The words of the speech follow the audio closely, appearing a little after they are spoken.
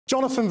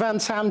Jonathan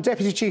Van-Tam,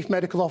 Deputy Chief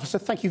Medical Officer,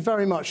 thank you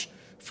very much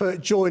for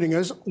joining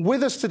us.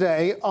 With us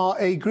today are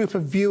a group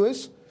of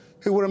viewers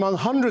who were among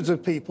hundreds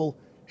of people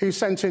who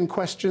sent in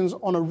questions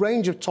on a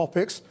range of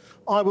topics.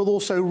 I will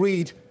also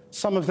read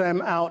some of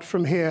them out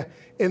from here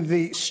in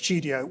the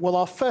studio. Well,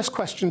 our first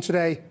question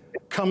today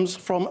comes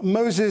from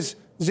Moses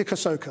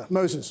Zikasoka.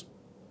 Moses.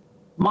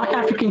 My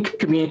African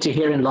community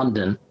here in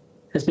London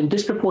has been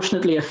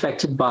disproportionately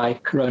affected by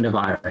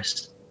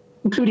coronavirus,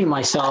 including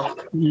myself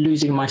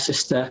losing my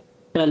sister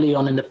early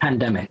on in the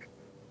pandemic.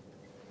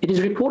 It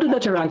is reported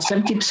that around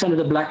 70% of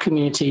the Black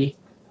community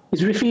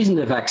is refusing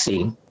the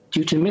vaccine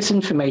due to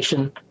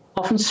misinformation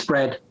often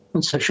spread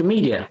on social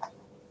media.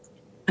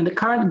 And the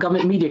current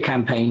government media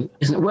campaign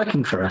isn't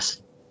working for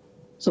us.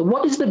 So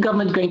what is the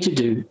government going to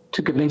do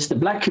to convince the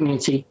Black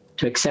community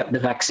to accept the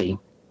vaccine?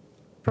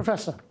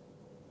 Professor.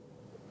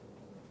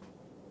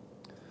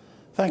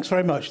 Thanks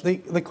very much.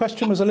 The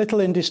question was a little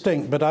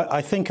indistinct, but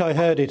I think I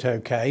heard it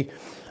okay.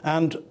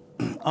 And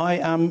I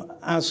am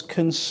as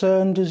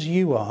concerned as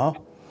you are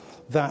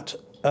that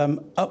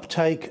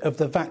uptake of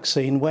the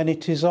vaccine, when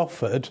it is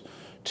offered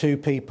to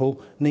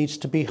people, needs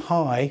to be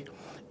high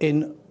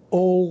in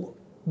all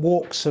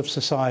walks of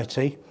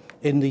society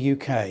in the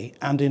UK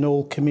and in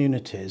all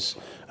communities.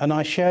 And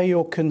I share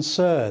your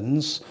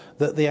concerns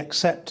that the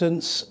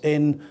acceptance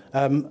in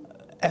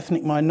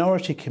ethnic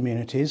minority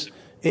communities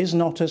is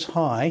not as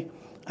high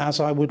as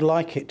I would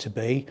like it to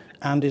be,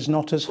 and is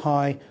not as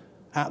high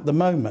at the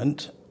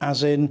moment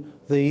as in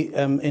the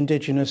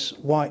indigenous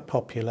white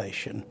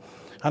population.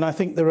 And I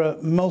think there are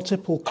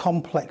multiple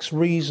complex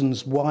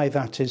reasons why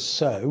that is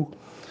so,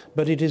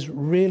 but it is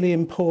really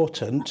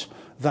important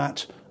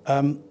that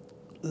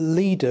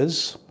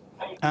leaders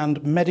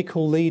and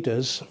medical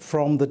leaders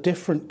from the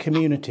different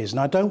communities, and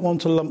I don't want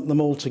to lump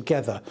them all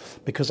together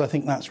because I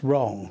think that's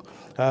wrong,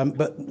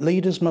 but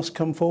leaders must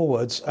come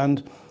forwards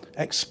and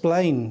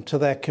explain to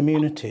their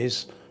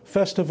communities,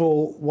 first of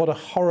all, what a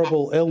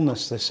horrible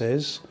illness this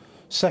is.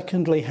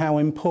 Secondly, how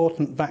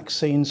important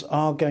vaccines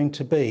are going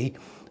to be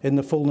in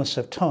the fullness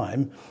of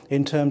time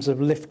in terms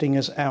of lifting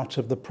us out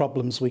of the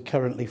problems we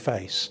currently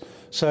face.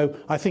 So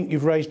I think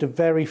you've raised a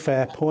very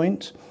fair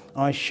point.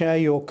 I share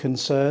your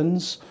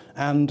concerns,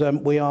 and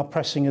we are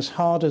pressing as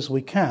hard as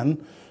we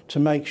can to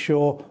make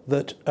sure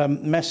that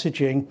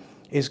messaging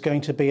is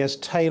going to be as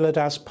tailored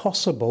as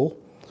possible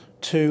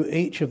to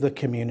each of the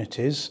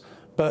communities.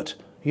 But,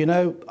 you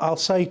know, I'll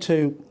say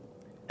to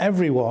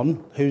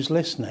everyone who's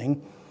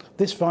listening,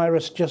 this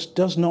virus just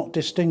does not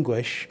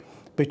distinguish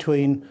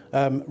between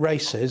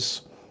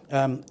races.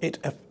 It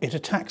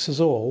attacks us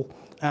all,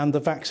 and the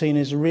vaccine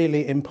is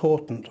really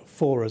important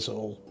for us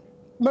all.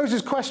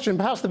 Moses' question,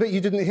 perhaps the bit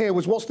you didn't hear,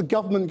 was what's the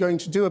government going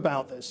to do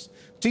about this?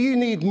 Do you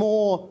need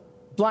more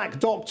Black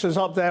doctors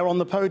up there on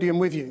the podium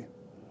with you?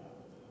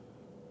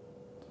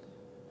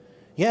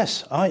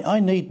 Yes, I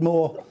need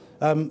more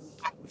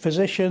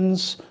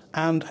physicians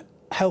and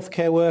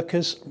healthcare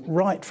workers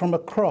right from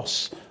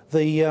across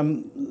the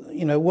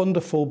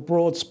wonderful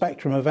broad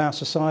spectrum of our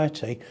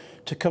society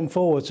to come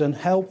forwards and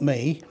help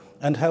me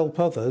and help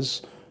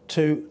others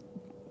to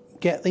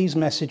get these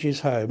messages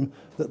home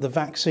that the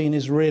vaccine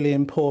is really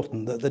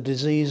important, that the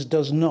disease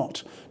does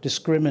not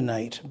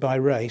discriminate by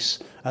race,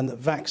 and that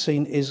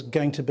vaccine is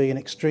going to be an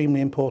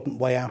extremely important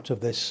way out of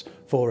this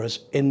for us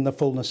in the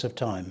fullness of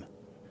time.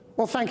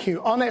 Well, thank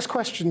you. Our next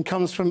question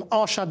comes from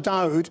Arshad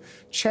Dawood,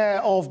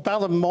 chair of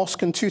Balham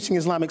Mosque and Tooting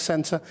Islamic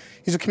Centre.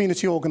 He's a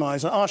community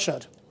organiser.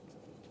 Arshad.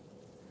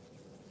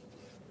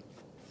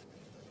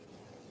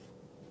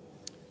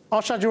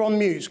 Arshad, you're on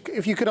mute.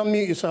 If you could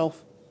unmute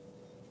yourself.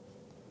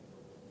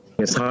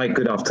 Yes, hi,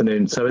 good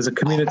afternoon. So as a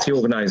community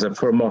organiser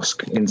for a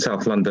mosque in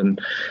South London,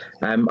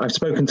 I've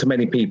spoken to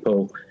many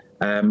people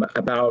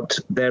about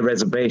their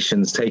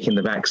reservations taking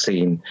the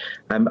vaccine.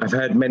 I've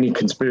heard many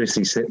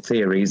conspiracy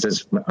theories,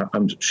 as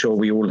I'm sure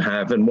we all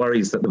have, and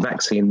worries that the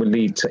vaccine will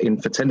lead to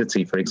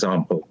infertility, for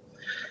example.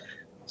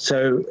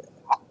 So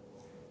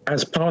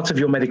as part of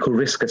your medical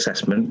risk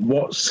assessment,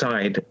 what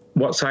side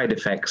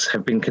effects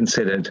have been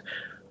considered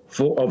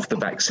of the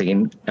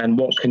vaccine, and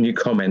what can you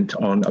comment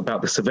on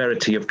about the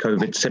severity of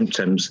COVID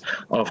symptoms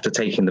after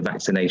taking the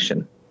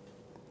vaccination?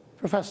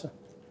 Professor.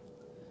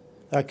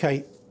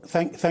 Okay,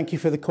 thank you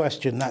for the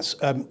question. That's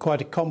quite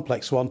a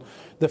complex one.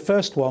 The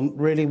first one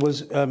really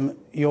was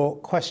your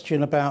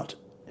question about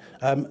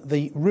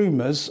the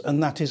rumours,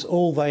 and that is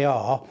all they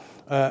are,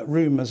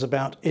 rumours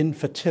about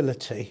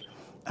infertility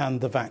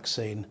and the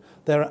vaccine.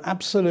 There are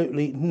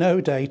absolutely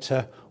no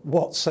data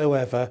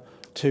whatsoever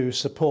to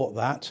support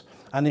that.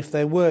 And if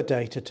there were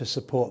data to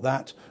support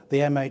that, the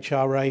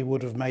MHRA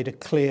would have made a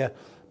clear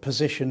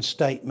position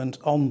statement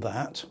on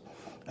that.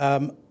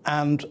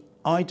 And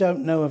I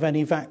don't know of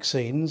any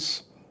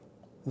vaccines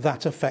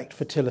that affect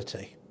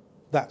fertility.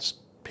 That's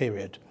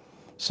period.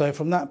 So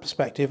from that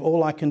perspective,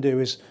 all I can do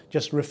is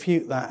just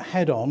refute that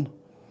head on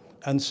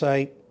and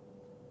say,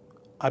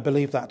 I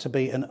believe that to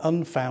be an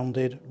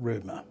unfounded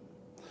rumour.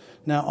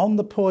 Now, on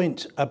the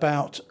point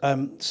about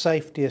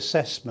safety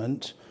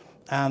assessment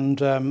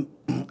and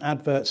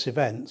adverse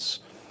events,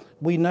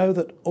 we know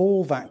that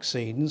all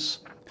vaccines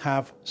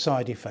have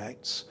side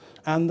effects,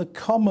 and the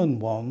common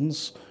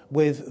ones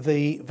with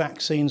the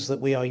vaccines that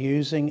we are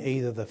using,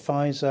 either the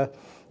Pfizer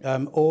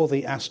or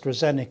the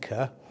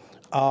AstraZeneca,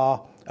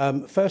 are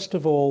first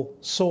of all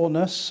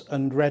soreness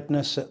and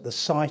redness at the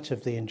site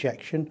of the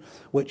injection,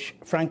 which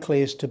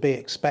frankly is to be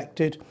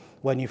expected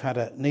when you've had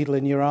a needle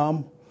in your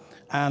arm,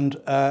 and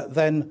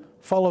then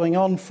following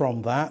on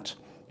from that,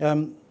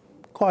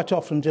 quite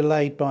often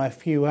delayed by a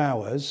few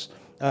hours,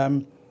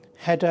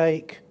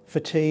 headache,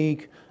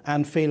 fatigue,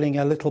 and feeling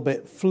a little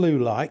bit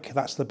flu-like.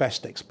 That's the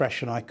best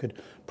expression I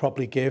could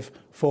probably give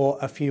for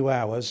a few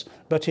hours,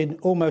 but in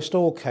almost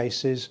all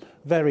cases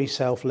very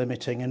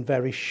self-limiting and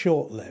very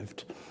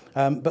short-lived.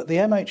 But the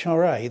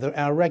MHRA,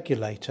 our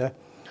regulator,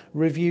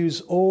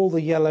 reviews all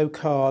the yellow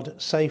card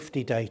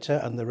safety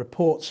data and the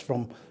reports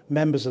from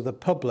members of the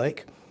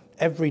public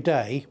every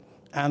day,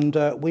 and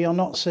we are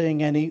not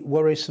seeing any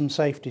worrisome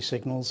safety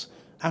signals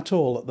at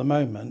all at the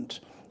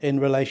moment in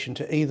relation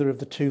to either of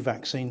the two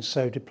vaccines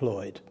so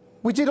deployed.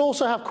 We did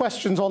also have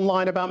questions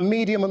online about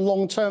medium and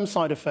long-term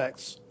side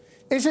effects.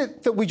 Is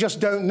it that we just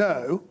don't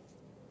know?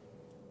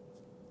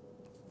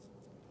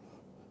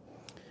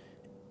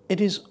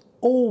 It is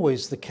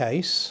always the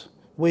case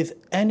with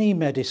any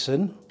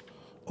medicine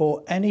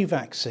or any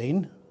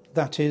vaccine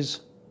that is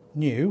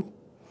new,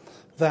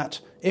 that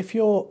if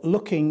you're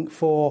looking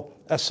for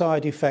a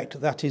side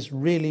effect that is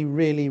really,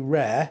 really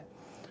rare,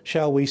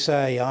 shall we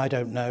say, I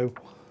don't know,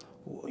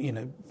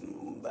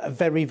 a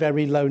very,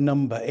 very low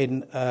number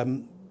in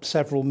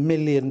several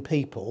million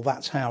people,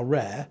 that's how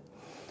rare,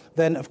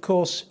 then of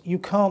course you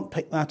can't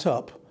pick that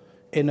up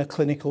in a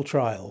clinical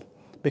trial,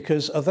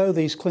 because although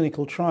these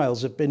clinical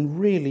trials have been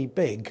really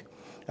big,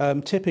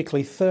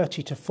 typically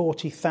 30 to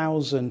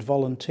 40,000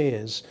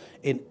 volunteers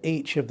in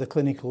each of the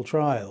clinical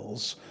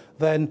trials,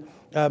 then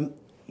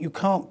you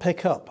can't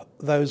pick up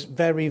those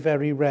very,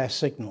 very rare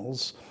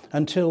signals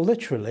until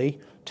literally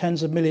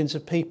tens of millions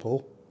of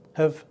people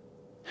have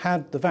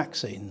had the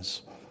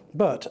vaccines.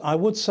 But I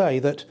would say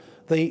that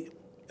the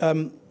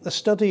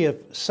study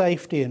of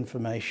safety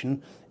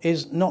information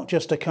is not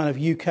just a kind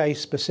of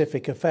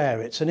UK-specific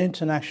affair. It's an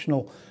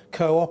international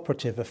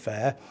cooperative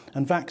affair,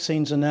 and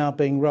vaccines are now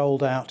being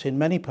rolled out in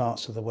many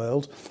parts of the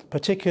world,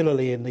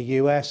 particularly in the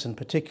US and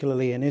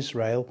particularly in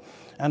Israel.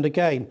 And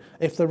again,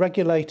 if the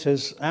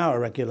regulators, our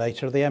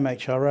regulator, the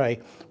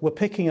MHRA, were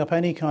picking up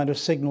any kind of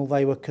signal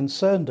they were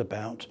concerned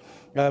about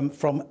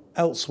from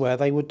elsewhere,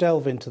 they would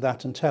delve into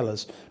that and tell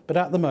us. But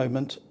at the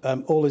moment,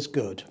 all is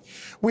good.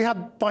 We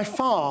had by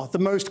far the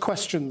most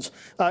questions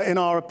in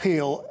our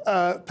appeal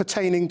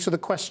pertaining to the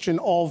question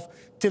of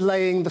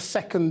delaying the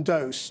second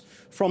dose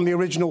from the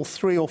original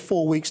 3 or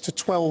 4 weeks to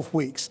 12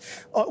 weeks.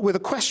 With a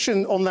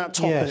question on that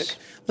topic, yes.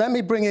 Let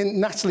me bring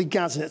in Natalie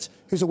Gazzett,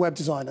 who's a web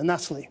designer.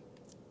 Natalie.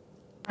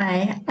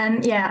 Hi.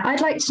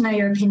 I'd like to know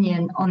your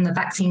opinion on the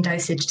vaccine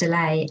dosage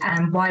delay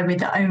and why we're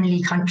the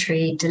only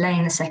country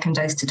delaying the second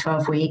dose to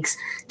 12 weeks,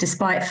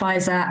 despite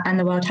Pfizer and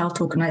the World Health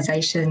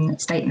Organization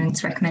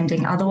statements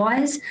recommending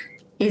otherwise.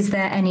 Is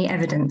there any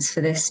evidence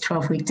for this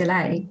 12-week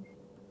delay?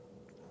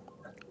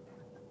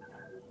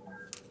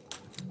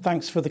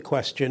 Thanks for the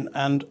question,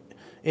 and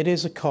it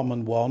is a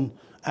common one,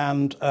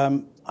 and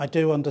I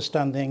do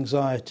understand the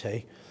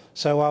anxiety,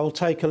 so I will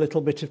take a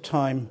little bit of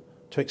time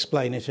to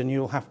explain it, and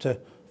you'll have to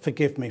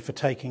forgive me for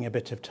taking a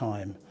bit of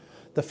time.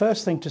 The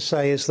first thing to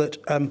say is that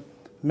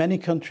many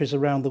countries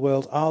around the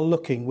world are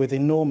looking with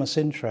enormous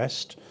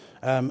interest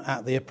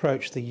at the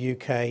approach the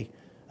UK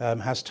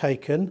has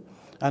taken,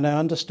 and I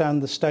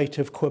understand the state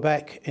of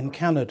Quebec in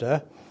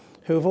Canada,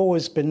 who have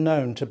always been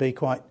known to be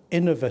quite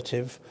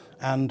innovative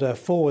and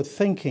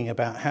forward-thinking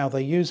about how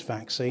they use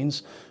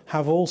vaccines,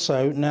 have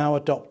also now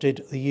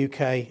adopted the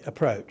UK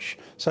approach.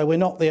 So we're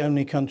not the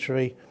only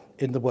country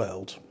in the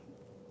world.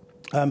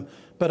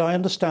 But I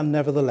understand,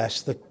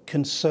 nevertheless, the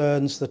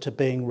concerns that are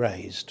being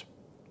raised.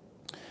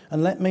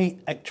 And let me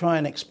try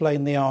and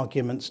explain the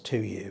arguments to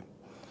you.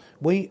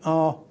 We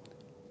are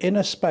in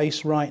a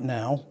space right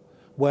now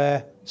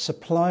where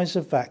supplies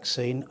of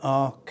vaccine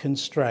are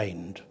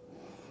constrained.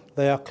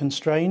 They are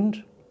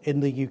constrained in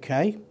the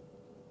UK,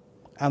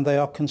 and they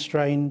are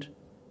constrained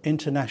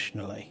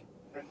internationally.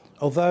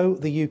 Although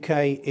the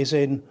UK is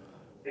in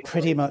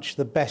pretty much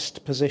the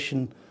best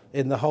position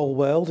in the whole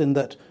world, in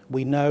that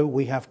we know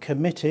we have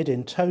committed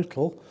in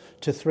total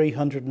to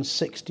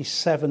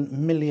 367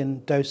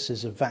 million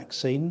doses of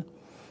vaccine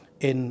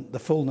in the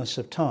fullness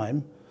of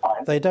time.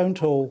 They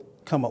don't all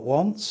come at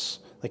once,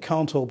 they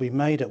can't all be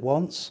made at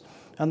once,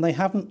 and they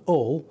haven't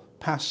all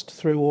passed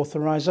through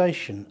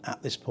authorization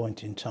at this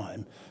point in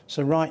time.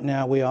 So right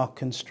now we are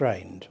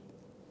constrained.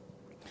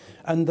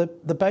 And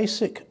the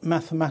basic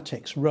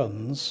mathematics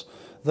runs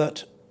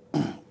that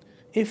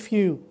if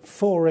you,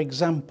 for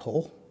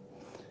example,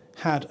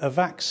 had a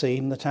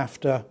vaccine that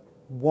after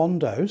one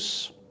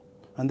dose,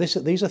 and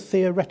these are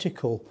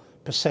theoretical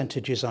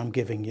percentages I'm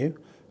giving you,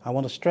 I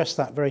want to stress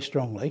that very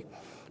strongly,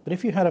 but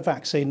if you had a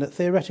vaccine that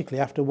theoretically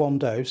after one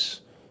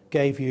dose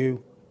gave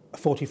you a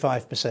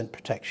 45%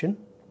 protection,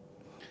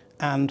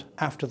 and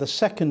after the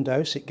second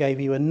dose it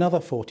gave you another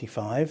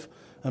 45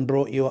 and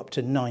brought you up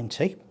to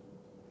 90,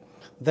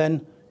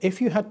 then if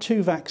you had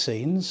 2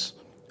 vaccines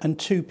and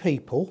 2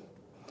 people,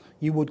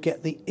 you would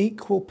get the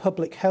equal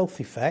public health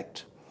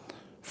effect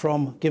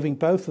from giving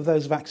both of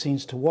those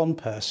vaccines to one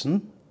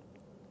person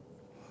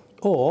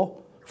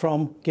or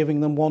from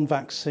giving them 1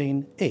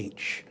 vaccine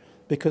each,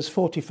 because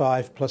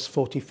 45 plus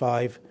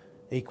 45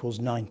 equals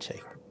 90.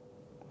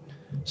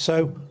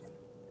 So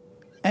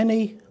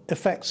any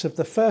effects of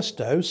the first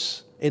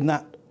dose in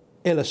that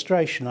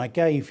illustration I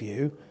gave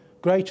you,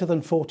 greater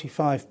than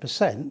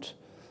 45%,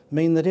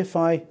 mean that if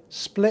I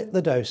split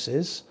the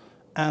doses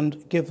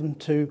and give them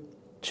to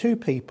 2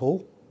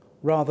 people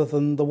rather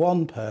than the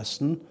 1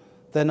 person,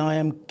 then I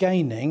am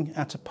gaining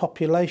at a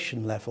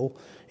population level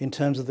in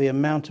terms of the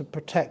amount of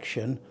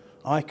protection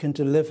I can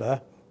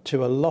deliver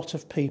to a lot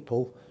of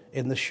people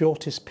in the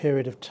shortest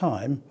period of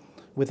time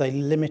with a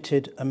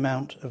limited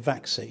amount of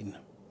vaccine.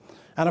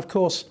 And of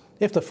course,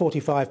 if the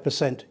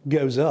 45%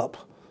 goes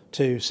up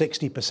to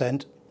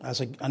 60%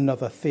 as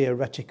another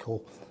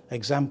theoretical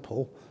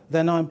example,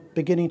 then I'm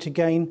beginning to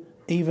gain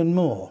even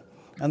more.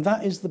 And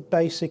that is the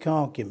basic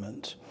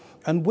argument.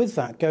 And with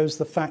that goes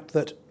the fact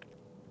that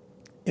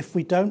if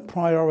we don't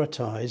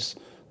prioritise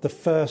the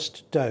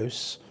first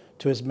dose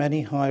to as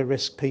many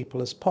high-risk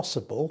people as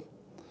possible,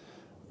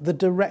 the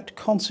direct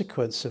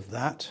consequence of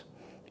that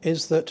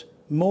is that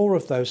more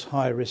of those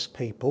high-risk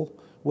people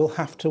will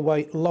have to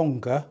wait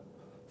longer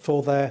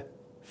for their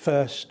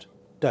first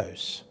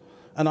dose.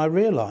 And I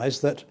realise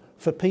that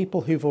for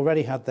people who've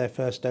already had their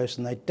first dose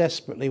and they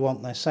desperately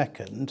want their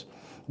second,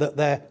 that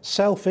their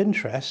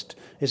self-interest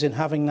is in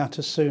having that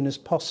as soon as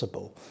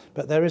possible.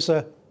 But there is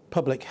a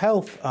public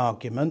health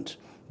argument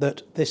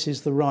that this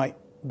is the right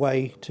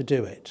way to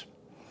do it.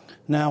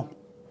 Now,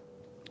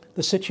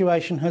 the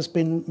situation has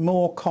been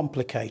more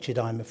complicated,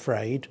 I'm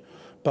afraid,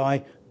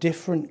 by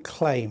different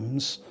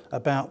claims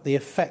about the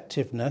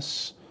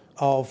effectiveness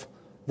of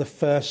the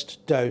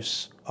first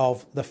dose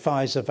of the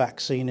Pfizer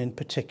vaccine in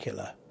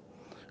particular.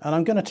 And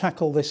I'm going to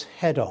tackle this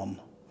head on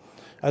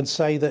and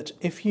say that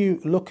if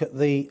you look at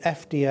the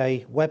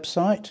FDA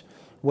website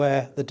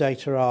where the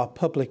data are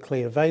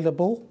publicly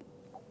available,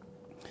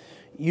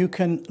 you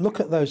can look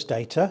at those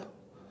data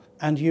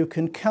and you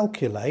can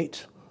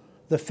calculate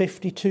the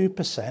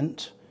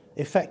 52%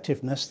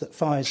 effectiveness that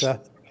Pfizer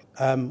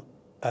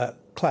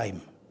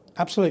claim.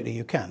 Absolutely,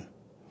 you can.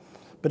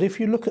 But if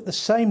you look at the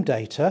same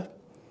data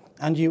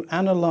and you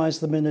analyse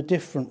them in a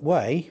different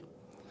way,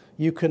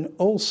 you can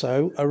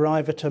also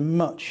arrive at a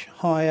much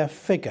higher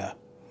figure,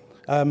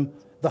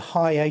 the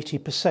high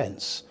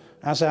 80%,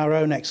 as our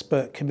own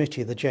expert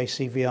committee, the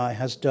JCVI,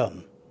 has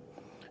done.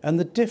 And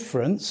the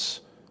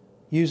difference,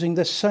 using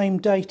the same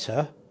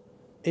data,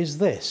 is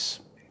this.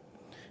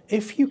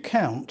 If you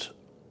count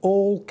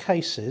all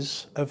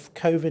cases of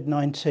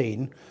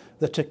COVID-19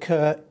 that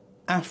occur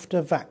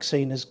after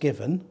vaccine is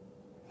given,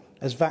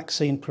 as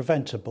vaccine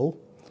preventable,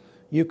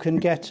 you can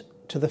get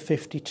to the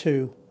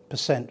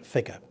 52%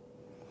 figure.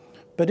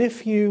 But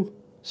if you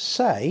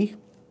say,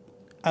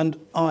 and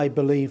I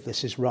believe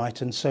this is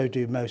right and so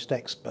do most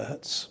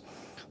experts,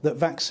 that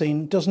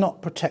vaccine does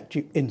not protect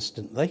you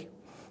instantly,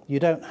 you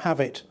don't have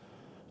it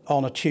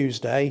on a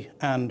Tuesday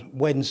and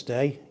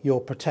Wednesday you're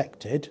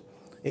protected,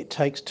 it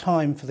takes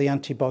time for the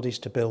antibodies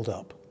to build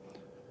up.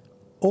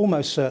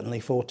 Almost certainly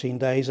 14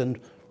 days, and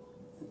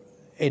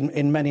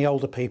in many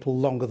older people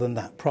longer than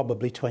that,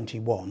 probably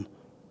 21.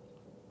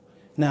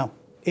 Now,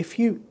 if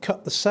you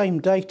cut the same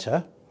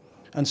data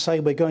and say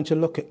we're going to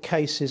look at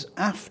cases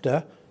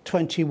after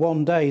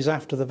 21 days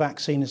after the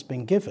vaccine has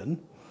been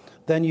given,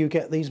 then you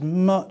get these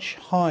much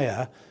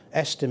higher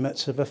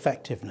estimates of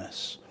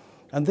effectiveness.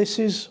 And this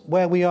is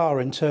where we are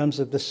in terms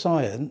of the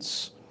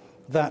science,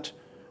 that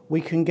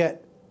we can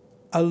get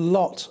a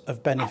lot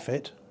of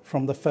benefit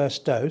from the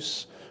first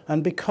dose.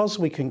 And because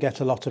we can get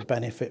a lot of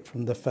benefit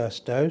from the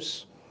first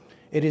dose,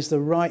 it is the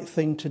right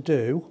thing to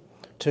do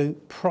to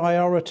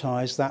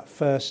prioritise that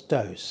first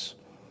dose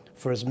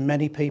for as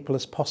many people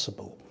as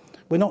possible.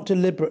 We're not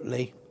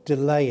deliberately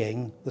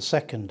delaying the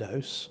second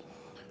dose.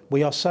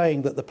 We are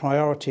saying that the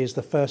priority is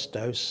the first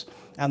dose,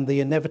 and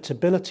the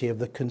inevitability of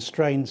the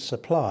constrained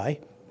supply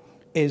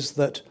is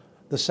that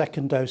the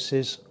second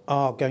doses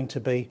are going to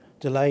be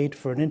delayed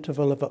for an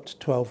interval of up to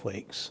 12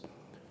 weeks.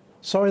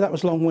 Sorry that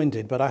was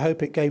long-winded, but I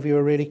hope it gave you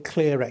a really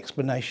clear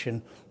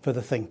explanation for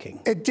the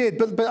thinking. It did,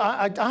 but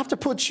I have to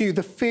put to you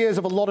the fears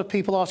of a lot of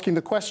people asking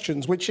the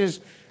questions, which is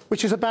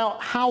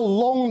about how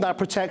long that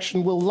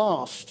protection will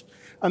last.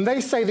 And they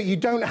say that you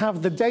don't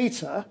have the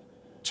data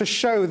to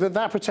show that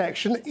that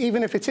protection,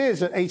 even if it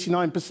is at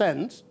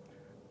 89%,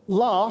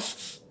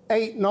 lasts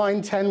 8,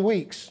 9, 10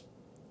 weeks.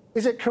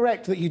 Is it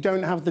correct that you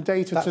don't have the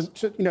data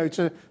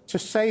to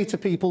say to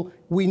people,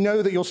 we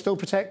know that you're still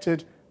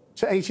protected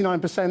to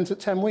 89% at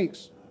 10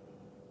 weeks?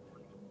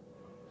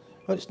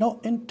 Well, it's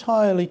not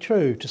entirely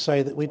true to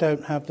say that we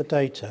don't have the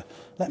data.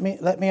 Let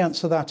me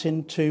answer that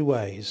in two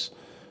ways.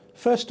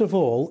 First of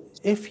all,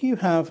 if you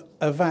have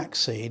a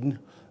vaccine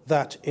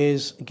that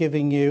is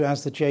giving you,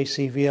 as the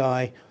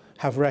JCVI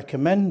have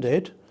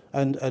recommended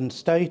and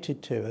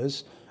stated to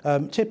us,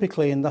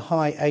 typically in the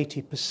high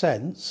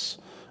 80%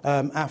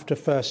 after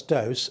first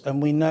dose.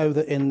 And we know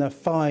that in the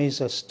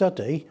Pfizer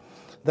study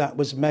that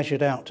was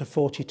measured out to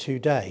 42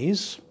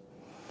 days,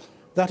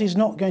 that is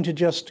not going to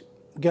just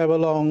go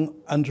along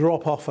and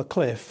drop off a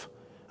cliff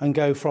and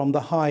go from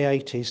the high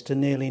 80s to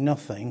nearly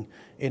nothing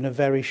in a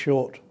very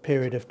short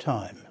period of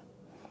time.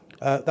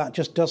 That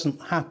just doesn't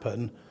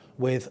happen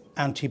with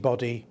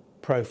antibody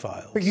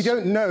profiles. But you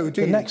don't know,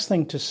 do you? The next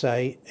thing to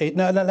say,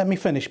 no, let me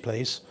finish,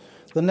 please.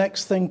 The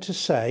next thing to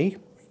say,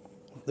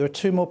 there are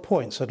two more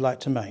points I'd like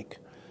to make.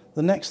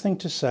 The next thing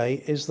to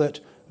say is that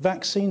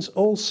vaccines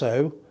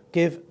also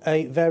give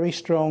a very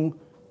strong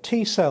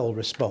T-cell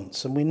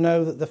response, and we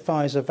know that the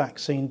Pfizer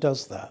vaccine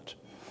does that.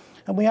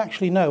 And we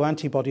actually know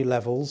antibody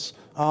levels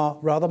are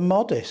rather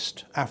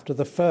modest after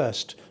the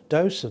first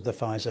dose of the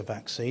Pfizer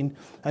vaccine,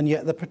 and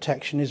yet the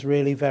protection is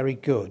really very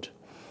good.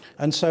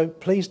 And so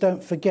please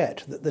don't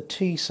forget that the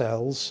T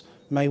cells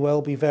may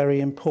well be very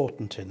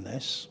important in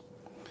this.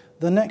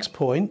 The next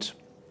point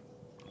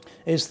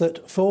is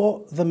that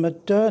for the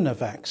Moderna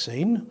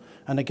vaccine,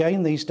 and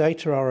again these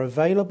data are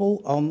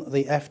available on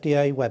the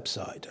FDA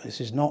website, this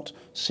is not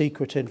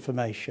secret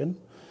information,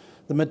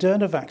 the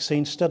Moderna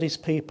vaccine studies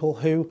people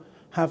who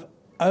have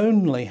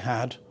only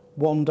had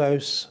one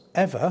dose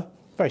ever,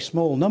 very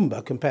small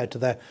number compared to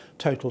their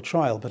total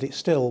trial, but it's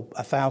still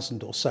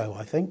 1,000 or so,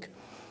 I think,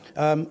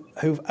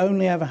 who've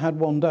only ever had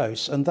one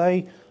dose, and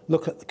they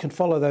can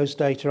follow those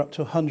data up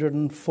to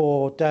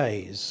 104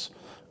 days.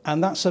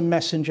 And that's a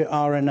messenger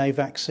RNA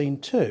vaccine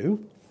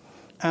too.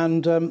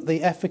 And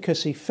the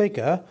efficacy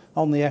figure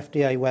on the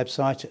FDA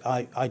website,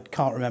 I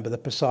can't remember the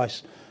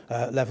precise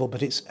level,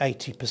 but it's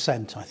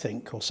 80%, I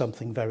think, or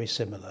something very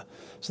similar.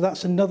 So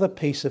that's another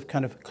piece of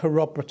kind of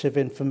corroborative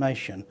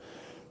information.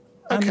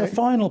 And the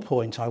final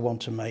point I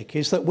want to make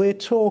is that we're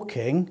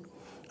talking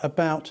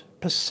about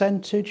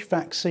percentage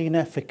vaccine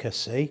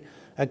efficacy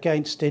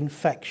against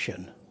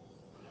infection.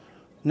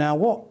 Now,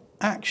 what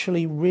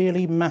actually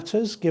really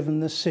matters, given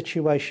the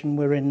situation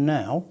we're in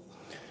now,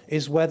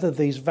 is whether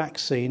these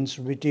vaccines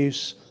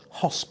reduce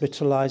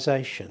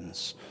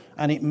hospitalizations.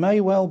 And it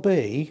may well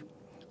be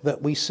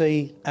that we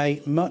see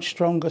a much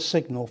stronger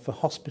signal for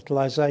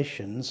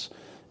hospitalizations,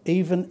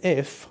 even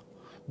if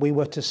we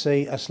were to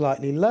see a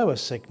slightly lower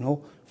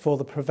signal for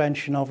the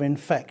prevention of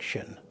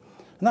infection.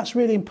 And that's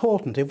really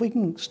important. If we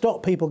can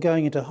stop people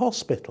going into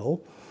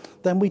hospital,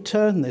 then we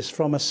turn this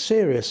from a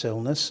serious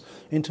illness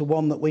into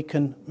one that we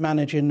can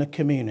manage in the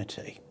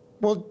community.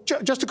 Well,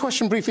 just a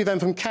question briefly then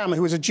from Cam,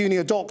 who is a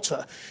junior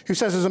doctor, who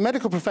says, as a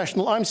medical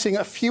professional, I'm seeing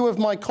a few of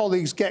my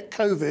colleagues get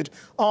COVID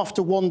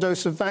after one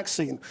dose of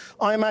vaccine.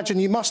 I imagine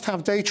you must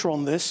have data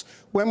on this.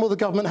 When will the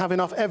government have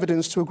enough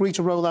evidence to agree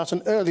to roll out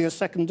an earlier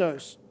second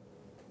dose?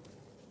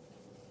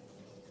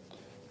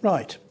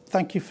 Right.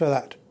 Thank you for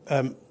that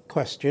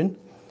question.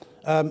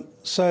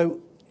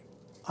 So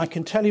I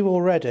can tell you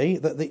already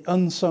that the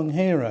unsung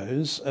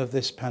heroes of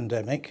this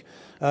pandemic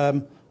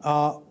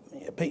are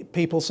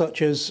people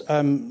such as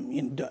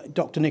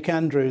Dr. Nick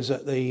Andrews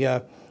at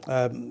the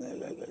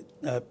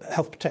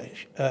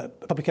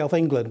Public Health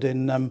England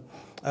in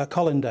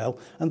Colindale,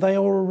 and they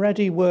are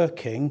already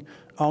working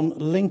on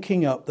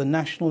linking up the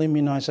national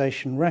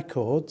immunisation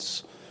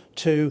records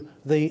to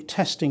the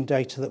testing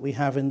data that we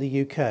have in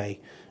the UK.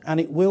 And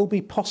it will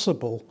be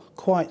possible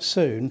quite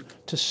soon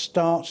to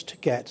start to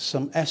get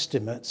some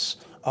estimates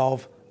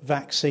of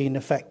vaccine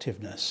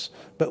effectiveness.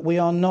 But we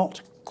are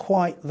not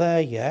quite there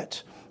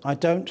yet. I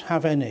don't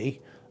have any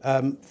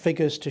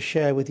figures to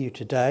share with you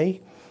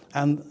today,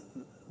 and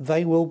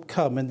they will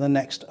come in the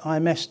next,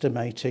 I'm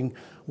estimating,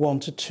 1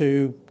 to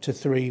 2 to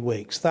 3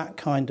 weeks, that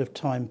kind of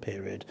time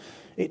period.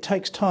 It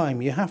takes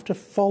time. You have to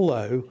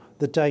follow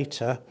the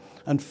data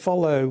and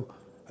follow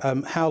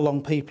how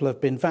long people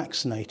have been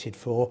vaccinated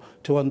for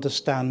to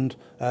understand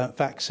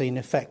vaccine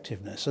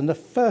effectiveness. And the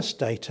first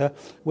data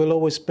will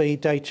always be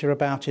data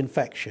about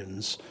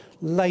infections.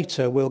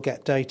 Later, we'll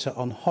get data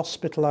on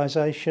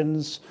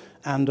hospitalizations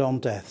and on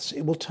deaths.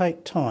 It will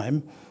take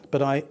time,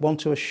 but I want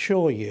to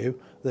assure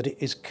you that it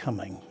is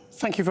coming.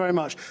 Thank you very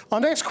much. Our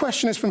next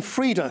question is from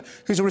Frida,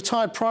 who's a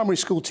retired primary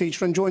school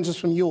teacher and joins us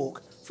from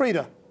York.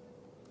 Frida.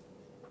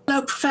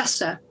 Hello,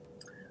 Professor.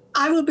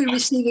 I will be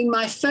receiving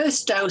my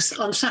first dose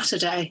on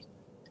Saturday.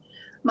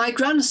 My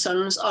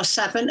grandsons are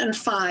 7 and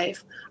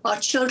 5, are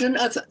children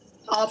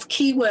of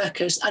key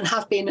workers and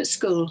have been at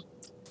school.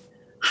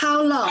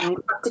 How long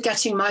after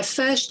getting my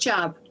first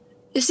jab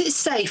is it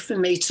safe for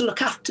me to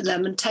look after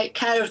them and take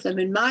care of them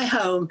in my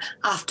home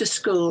after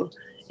school?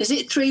 Is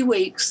it 3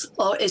 weeks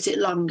or is it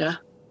longer?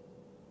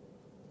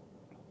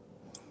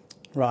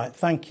 Right,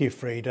 thank you,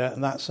 Frida,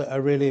 and that's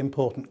a really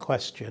important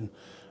question.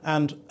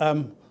 And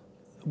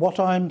what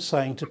I'm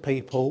saying to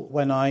people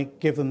when I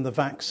give them the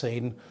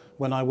vaccine,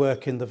 when I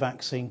work in the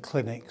vaccine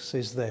clinics,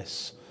 is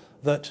this,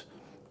 that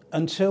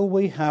until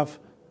we have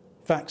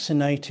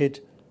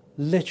vaccinated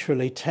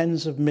literally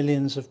tens of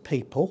millions of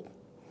people,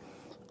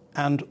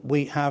 and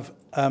we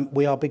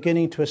are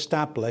beginning to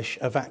establish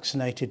a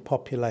vaccinated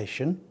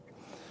population,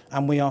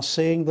 and we are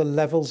seeing the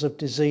levels of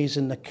disease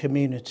in the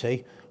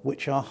community,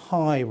 which are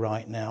high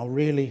right now,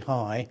 really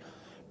high,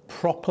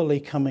 properly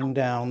coming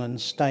down and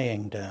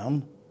staying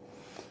down.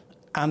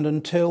 And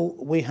until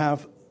we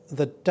have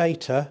the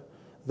data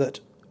that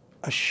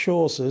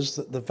assures us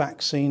that the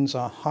vaccines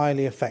are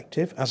highly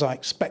effective, as I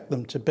expect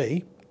them to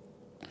be,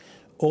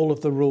 all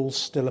of the rules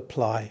still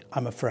apply,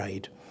 I'm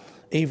afraid,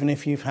 even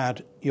if you've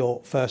had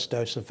your first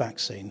dose of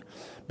vaccine.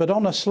 But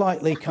on a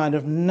slightly kind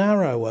of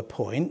narrower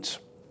point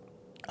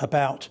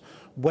about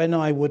when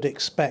I would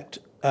expect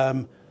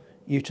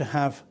you to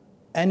have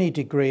any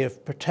degree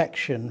of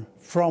protection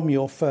from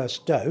your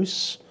first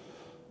dose,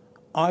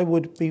 I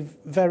would be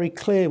very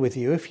clear with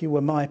you if you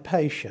were my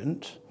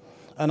patient,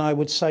 and I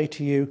would say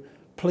to you,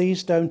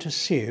 please don't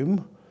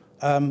assume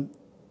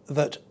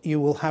that you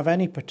will have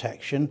any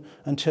protection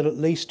until at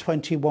least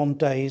 21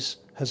 days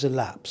has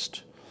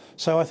elapsed.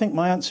 So I think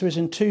my answer is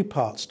in two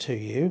parts to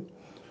you.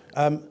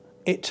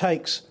 It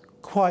takes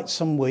quite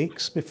some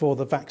weeks before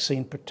the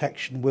vaccine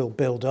protection will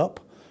build up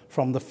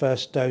from the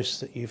first dose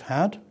that you've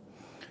had.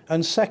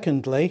 And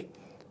secondly,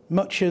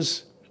 much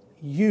as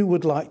you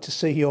would like to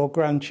see your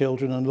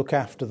grandchildren and look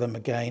after them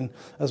again,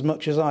 as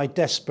much as I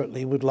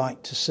desperately would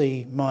like to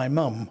see my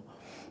mum,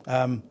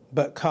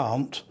 but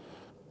can't,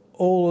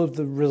 all of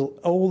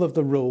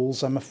the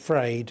rules, I'm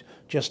afraid,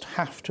 just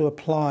have to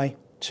apply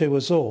to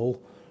us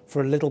all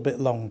for a little bit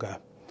longer.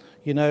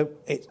 You know,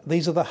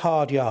 these are the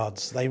hard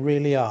yards, they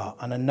really are,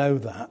 and I know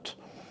that.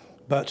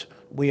 But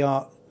we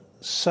are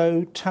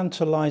so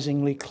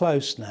tantalisingly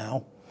close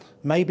now,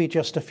 maybe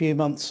just a few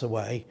months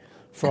away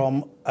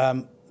from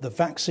the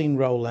vaccine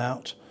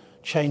rollout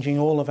changing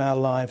all of our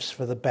lives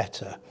for the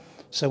better.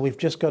 So we've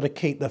just got to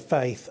keep the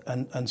faith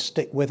and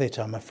stick with it,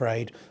 I'm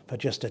afraid, for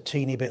just a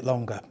teeny bit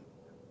longer.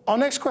 Our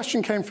next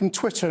question came from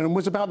Twitter and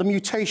was about the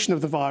mutation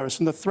of the virus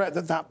and the threat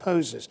that that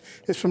poses.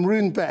 It's from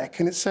Rune Beck,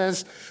 and it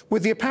says,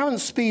 with the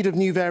apparent speed of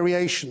new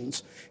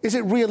variations, is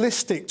it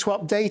realistic to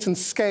update and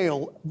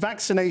scale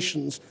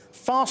vaccinations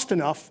fast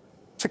enough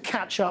to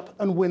catch up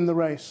and win the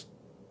race?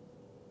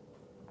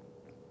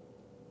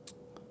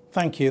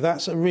 Thank you.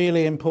 That's a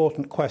really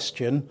important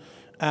question.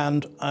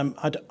 And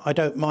I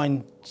don't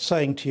mind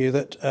saying to you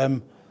that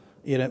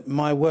you know,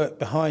 my work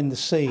behind the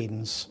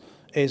scenes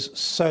is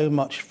so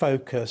much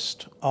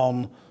focused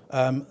on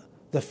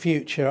the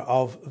future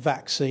of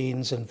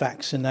vaccines and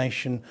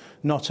vaccination,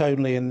 not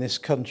only in this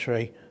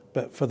country,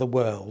 but for the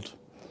world.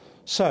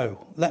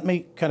 So let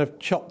me kind of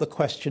chop the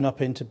question up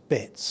into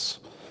bits.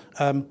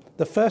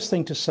 The first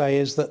thing to say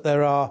is that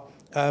there are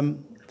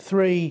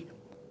three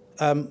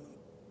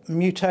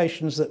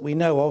mutations that we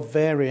know of,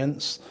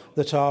 variants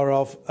that are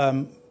of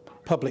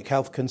public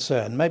health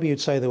concern. Maybe you'd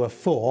say there were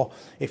four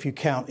if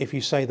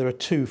you say there are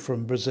two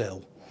from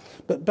Brazil.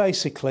 But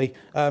basically,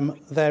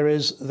 there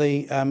is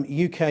the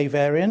UK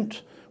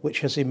variant, which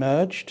has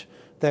emerged.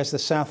 There's the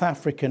South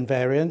African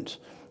variant,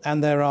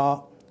 and there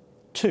are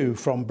two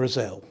from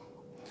Brazil.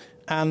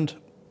 And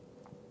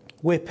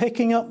we're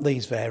picking up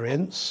these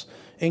variants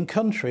in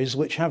countries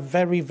which have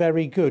very,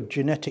 very good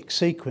genetic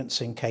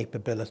sequencing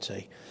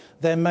capability.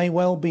 There may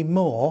well be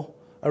more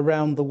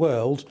around the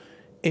world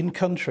in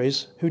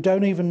countries who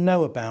don't even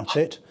know about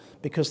it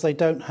because they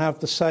don't have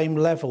the same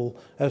level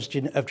of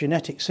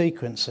genetic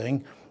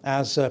sequencing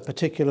as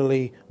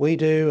particularly we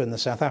do and the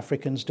South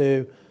Africans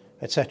do,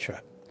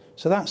 etc.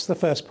 So that's the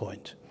first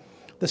point.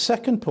 The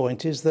second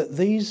point is that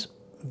these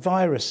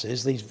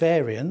viruses, these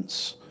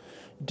variants,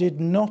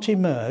 did not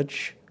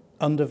emerge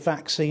under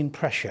vaccine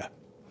pressure.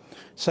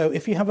 So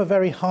if you have a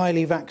very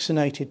highly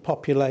vaccinated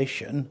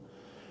population,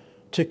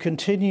 to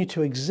continue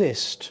to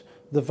exist,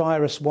 the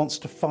virus wants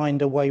to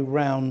find a way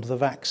round the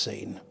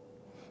vaccine.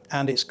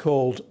 And it's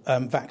called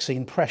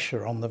vaccine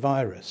pressure on the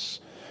virus.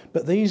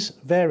 But these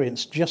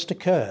variants just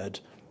occurred.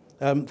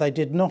 They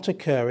did not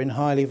occur in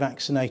highly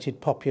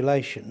vaccinated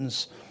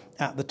populations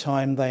at the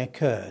time they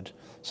occurred.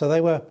 So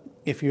they were,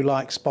 if you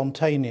like,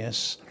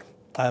 spontaneous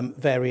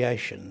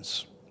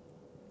variations.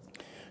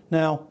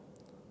 Now,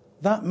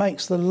 that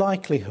makes the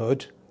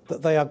likelihood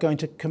that they are going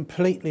to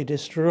completely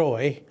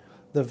destroy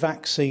the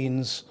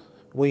vaccines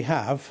we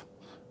have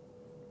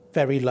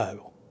very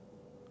low.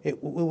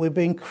 We'd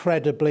be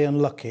incredibly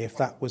unlucky if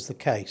that was the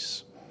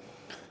case.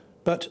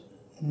 But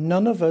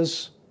none of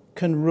us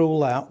can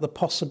rule out the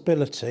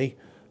possibility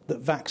that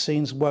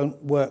vaccines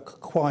won't work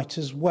quite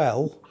as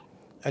well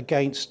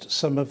against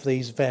some of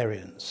these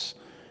variants.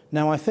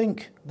 Now, I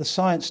think the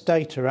science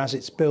data, as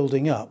it's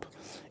building up,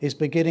 is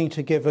beginning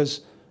to give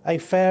us a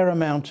fair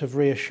amount of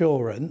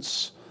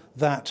reassurance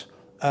that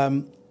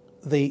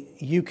the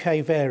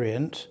UK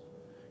variant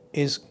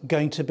is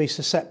going to be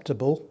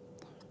susceptible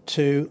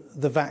to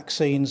the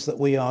vaccines that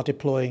we are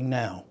deploying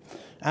now.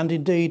 And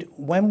indeed,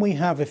 when we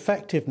have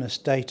effectiveness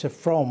data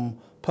from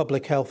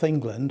Public Health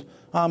England,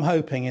 I'm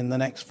hoping in the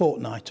next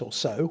fortnight or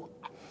so,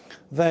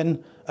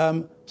 then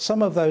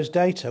some of those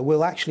data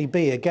will actually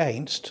be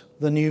against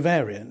the new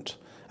variant.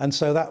 And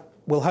so that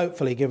will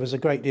hopefully give us a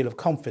great deal of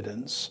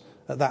confidence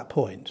at that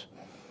point.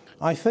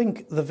 I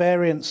think the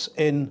variants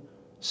in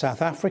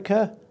South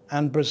Africa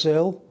and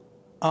Brazil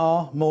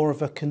are more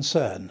of a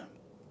concern.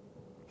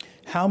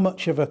 How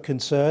much of a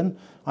concern?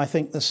 I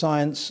think the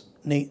science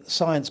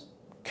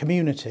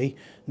community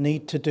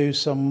need to do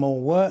some more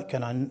work,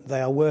 and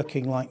they are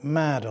working like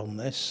mad on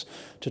this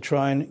to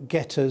try and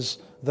get us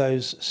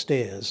those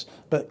steers.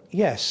 But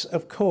yes,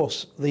 of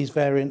course, these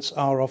variants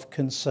are of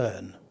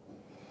concern.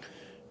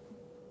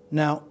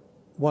 Now,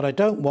 what I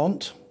don't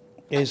want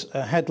is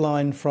a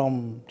headline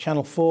from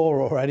Channel 4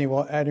 or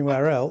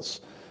anywhere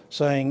else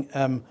saying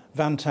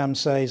Van-Tam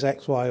says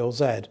X, Y or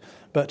Z.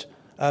 But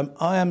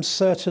I am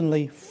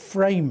certainly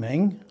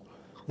framing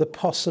the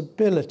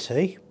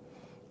possibility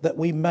that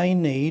we may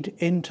need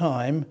in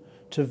time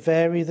to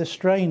vary the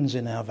strains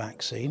in our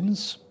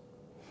vaccines.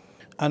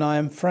 And I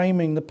am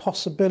framing the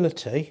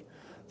possibility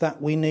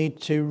that we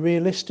need to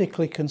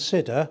realistically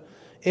consider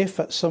if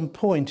at some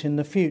point in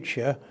the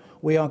future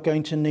we are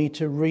going to need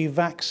to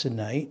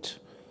revaccinate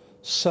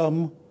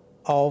some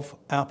of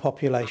our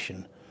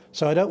population.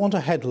 So I don't want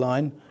a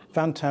headline,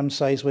 Van-Tam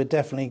says we're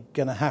definitely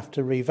going to have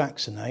to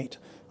revaccinate.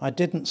 I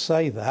didn't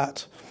say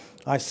that.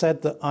 I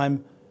said that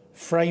I'm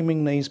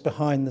framing these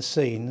behind the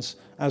scenes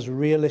as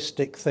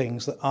realistic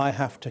things that I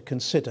have to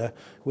consider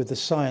with the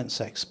science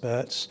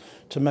experts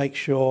to make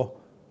sure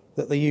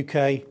that the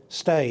UK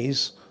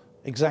stays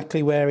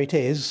exactly where it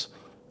is,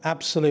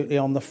 absolutely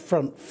on the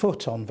front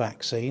foot on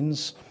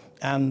vaccines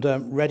and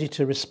ready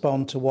to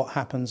respond to what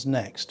happens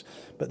next.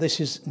 But this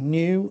is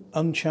new,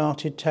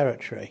 uncharted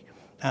territory,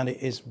 and it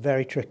is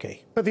very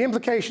tricky. But the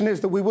implication is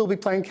that we will be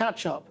playing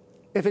catch-up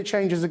if it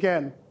changes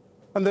again,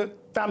 and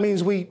that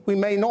means we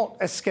may not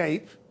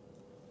escape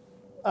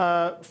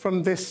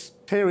from this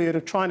period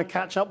of trying to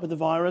catch up with the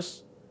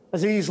virus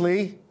as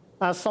easily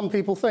as some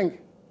people think.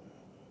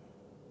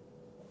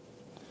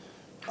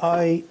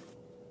 I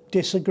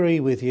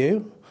disagree with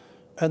you,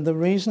 and the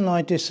reason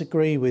I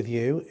disagree with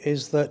you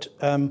is that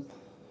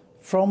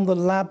from the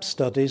lab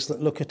studies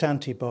that look at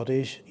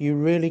antibodies, you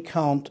really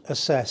can't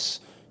assess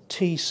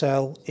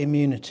T-cell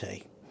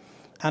immunity.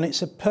 And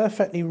it's a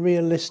perfectly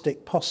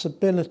realistic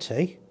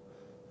possibility,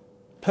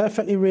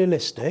 perfectly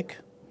realistic,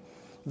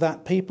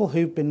 that people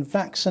who've been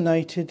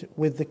vaccinated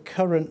with the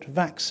current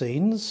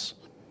vaccines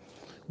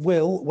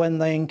will, when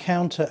they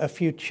encounter a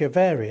future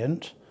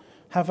variant,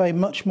 have a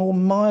much more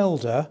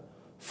milder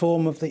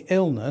form of the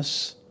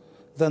illness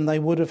than they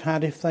would have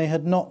had if they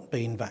had not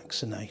been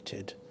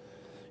vaccinated.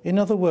 In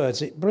other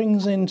words, it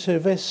brings into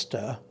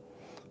vista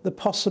the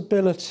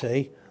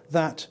possibility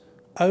that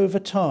over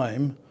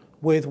time,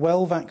 with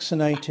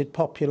well-vaccinated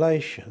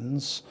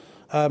populations,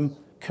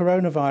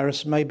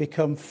 coronavirus may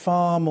become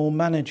far more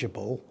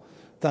manageable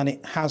than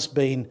it has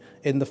been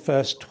in the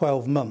first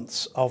 12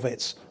 months of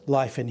its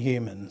life in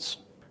humans.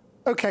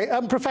 OK,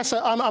 Professor,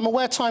 I'm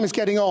aware time is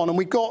getting on, and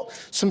we've got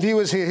some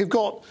viewers here who've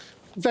got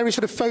very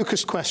sort of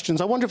focused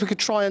questions. I wonder if we could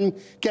try and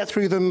get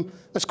through them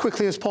as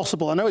quickly as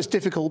possible. I know it's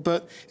difficult,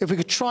 but if we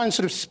could try and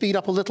sort of speed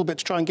up a little bit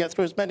to try and get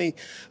through as many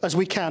as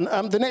we can.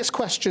 The next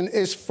question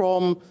is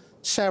from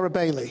Sarah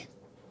Bailey.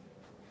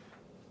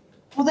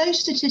 Although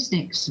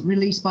statistics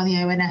released by the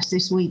ONS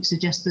this week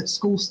suggest that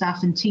school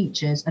staff and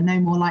teachers are no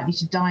more likely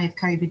to die of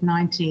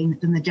COVID-19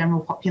 than the general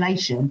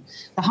population,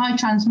 the high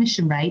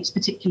transmission rates,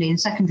 particularly in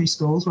secondary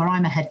schools where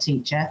I'm a head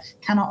teacher,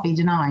 cannot be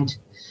denied.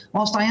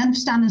 Whilst I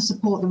understand and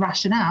support the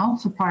rationale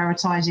for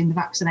prioritising the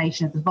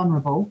vaccination of the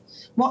vulnerable,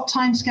 what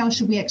timescale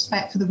should we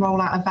expect for the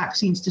rollout of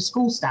vaccines to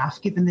school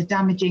staff, given the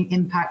damaging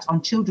impact on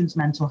children's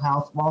mental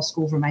health while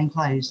schools remain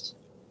closed?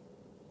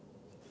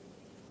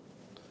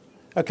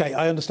 OK,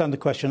 I understand the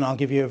question. I'll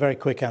give you a very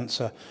quick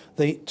answer.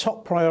 The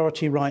top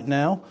priority right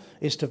now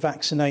is to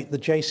vaccinate the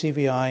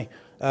JCVI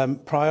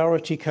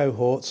priority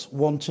cohorts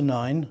 1 to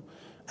 9,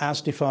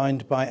 as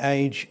defined by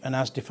age and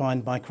as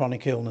defined by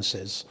chronic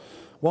illnesses.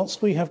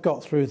 Once we have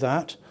got through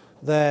that,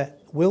 there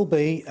will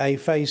be a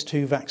phase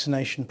 2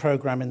 vaccination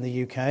programme in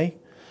the UK.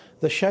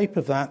 The shape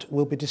of that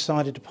will be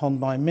decided upon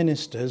by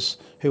ministers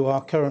who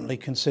are currently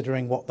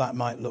considering what that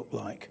might look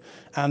like.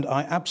 And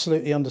I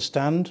absolutely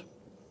understand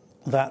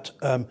that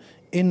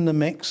in the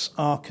mix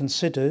are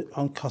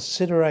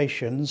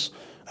considerations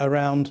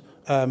around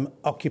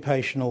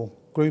occupational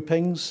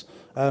groupings,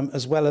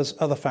 as well as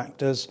other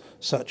factors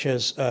such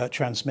as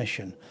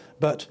transmission.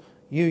 But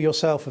you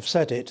yourself have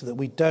said it, that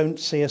we don't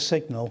see a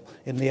signal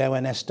in the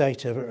ONS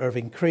data of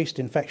increased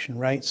infection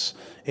rates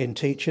in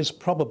teachers,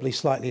 probably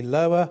slightly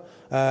lower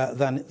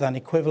than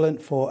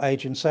equivalent for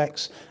age and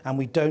sex, and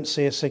we don't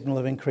see a signal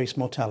of increased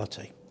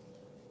mortality.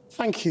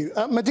 Thank you.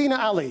 Medina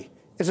Ali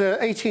is an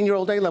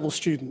 18-year-old A-level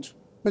student.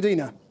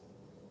 Medina.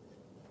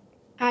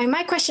 Hi,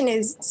 my question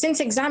is, since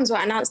exams were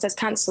announced as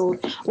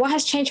cancelled, what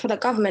has changed for the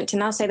government to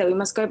now say that we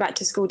must go back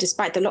to school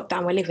despite the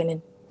lockdown we're living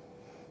in?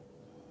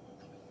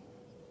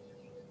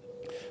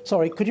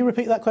 Sorry, could you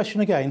repeat that question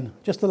again?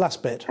 Just the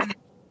last bit.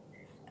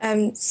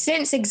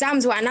 Since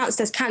exams were announced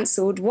as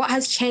cancelled, what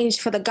has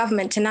changed for the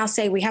government to now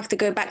say we have to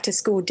go back to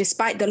school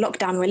despite the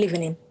lockdown we're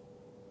living in?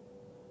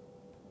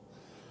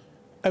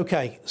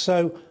 OK,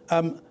 so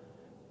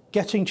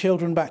getting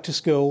children back to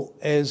school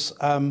is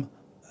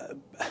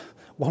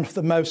one of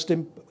the most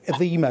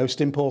the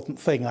most important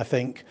thing, I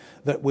think,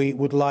 that we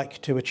would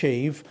like to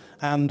achieve.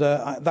 And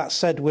that's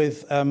said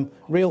with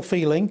real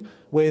feeling,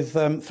 with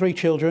 3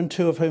 children,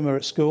 2 of whom are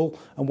at school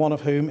and 1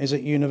 of whom is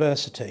at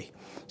university.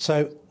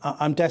 So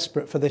I'm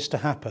desperate for this to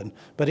happen,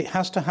 but it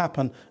has to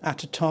happen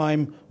at a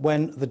time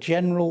when the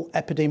general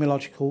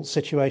epidemiological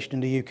situation in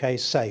the UK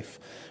is safe.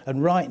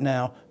 And right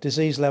now,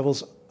 disease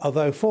levels,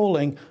 although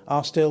falling,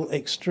 are still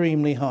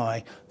extremely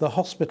high. The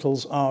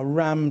hospitals are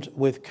rammed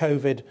with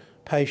COVID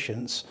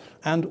patients.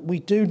 And we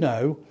do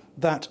know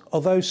that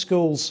although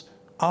schools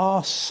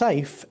are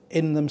safe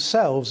in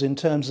themselves in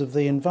terms of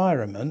the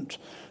environment,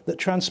 that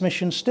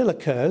transmission still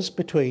occurs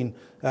between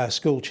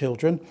school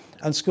children,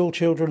 and school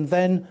children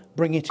then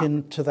bring it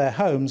into their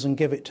homes and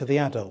give it to the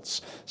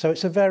adults. So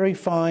it's a very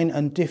fine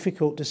and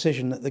difficult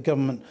decision that the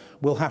government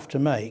will have to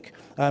make.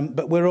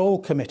 But we're all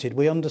committed.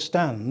 We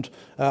understand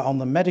on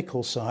the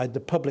medical side the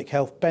public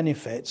health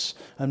benefits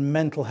and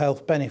mental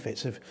health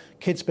benefits of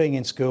kids being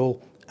in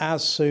school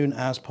as soon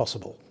as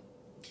possible.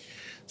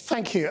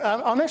 Thank you.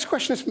 Our next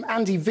question is from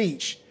Andy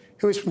Veach,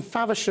 who is from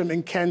Faversham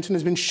in Kent and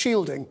has been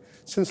shielding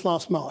since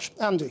last March.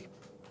 Andy.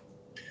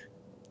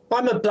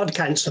 I'm a blood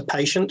cancer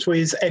patient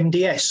with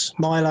MDS,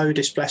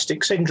 myelodysplastic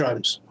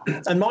syndromes,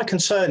 and my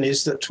concern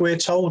is that we're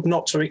told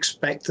not to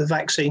expect the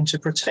vaccine to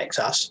protect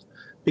us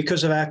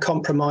because of our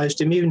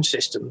compromised immune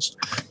systems.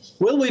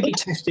 Will we be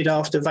tested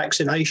after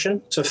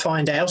vaccination to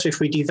find out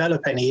if we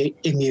develop any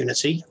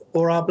immunity,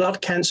 or are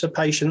blood cancer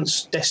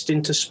patients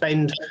destined to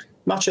spend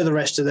much of the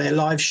rest of their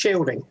lives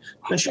shielding?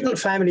 And shouldn't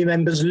family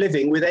members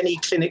living with any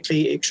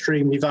clinically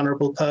extremely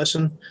vulnerable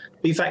person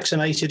be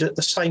vaccinated at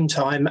the same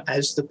time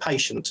as the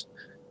patient?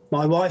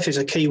 My wife is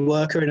a key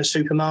worker in a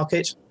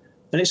supermarket,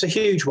 and it's a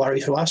huge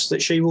worry to us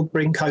that she will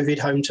bring COVID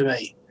home to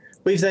me.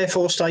 We've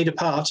therefore stayed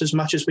apart as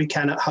much as we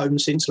can at home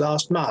since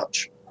last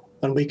March,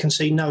 and we can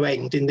see no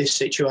end in this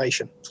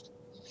situation.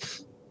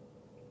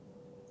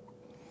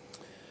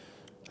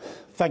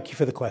 Thank you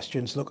for the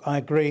questions. Look, I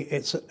agree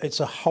it's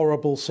a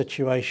horrible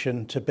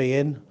situation to be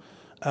in.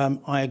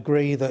 I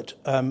agree that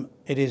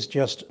it is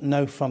just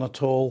no fun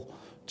at all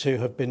to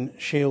have been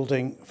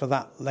shielding for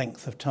that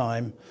length of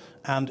time,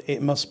 and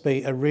it must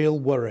be a real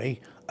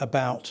worry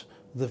about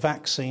the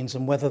vaccines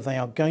and whether they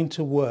are going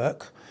to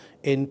work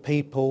in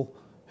people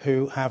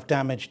who have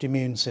damaged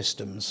immune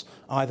systems,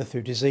 either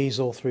through disease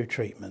or through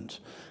treatment.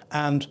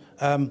 And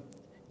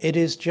it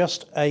is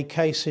just a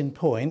case in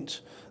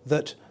point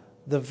that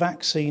the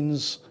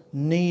vaccines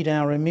need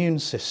our immune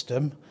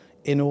system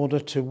in order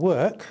to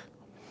work,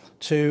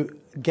 to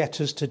get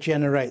us to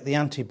generate the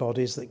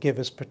antibodies that give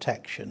us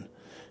protection.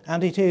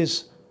 And it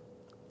is,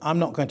 I'm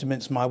not going to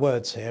mince my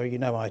words here, you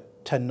know I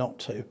tend not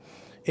to,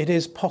 it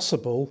is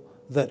possible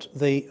that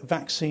the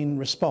vaccine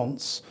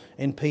response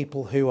in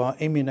people who are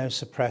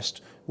immunosuppressed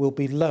will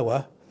be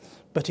lower,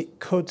 but it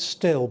could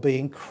still be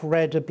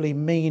incredibly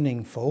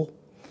meaningful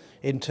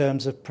in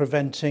terms of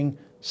preventing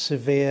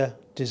severe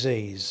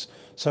disease.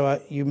 So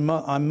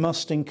I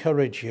must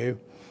encourage you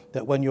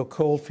that when you're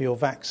called for your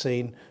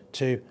vaccine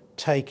to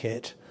take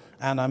it,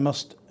 and I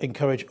must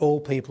encourage all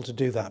people to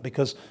do that,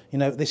 because, you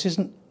know, this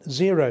isn't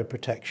zero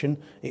protection,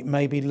 it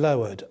may be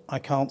lowered. I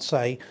can't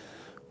say.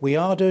 We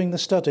are doing the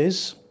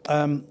studies.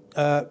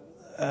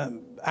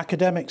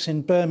 Academics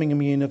in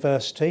Birmingham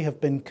University have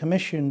been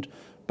commissioned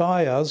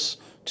by us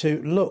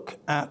to look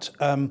at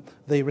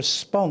the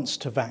response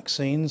to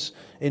vaccines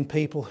in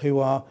people who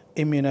are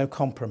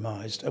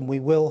immunocompromised, and we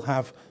will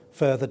have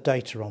further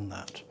data on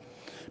that.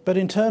 But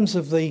in terms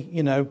of the,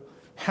 you know,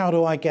 how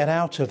do I get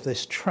out of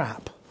this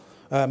trap,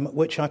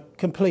 which I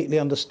completely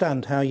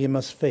understand how you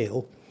must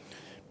feel,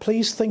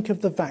 please think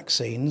of the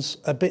vaccines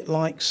a bit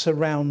like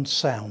surround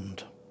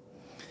sound.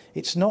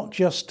 It's not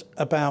just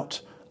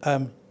about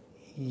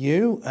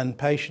you and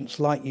patients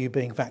like you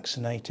being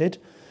vaccinated.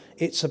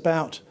 It's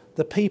about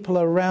the people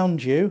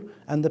around you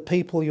and the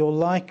people you're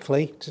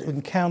likely to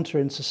encounter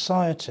in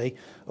society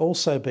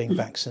also being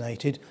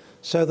vaccinated,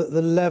 so that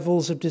the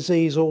levels of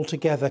disease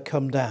altogether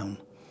come down.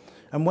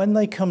 And when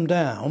they come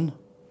down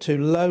to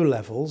low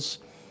levels,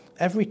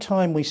 every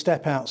time we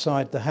step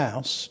outside the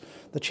house,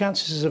 the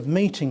chances of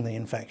meeting the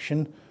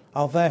infection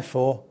are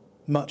therefore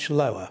much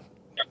lower.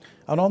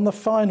 And on the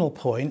final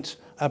point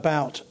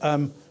about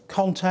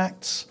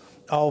contacts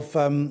of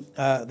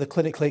the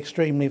clinically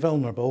extremely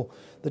vulnerable,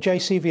 the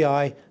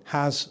JCVI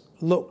has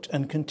looked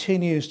and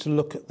continues to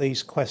look at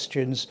these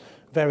questions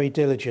very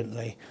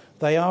diligently.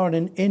 They are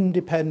an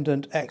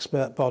independent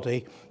expert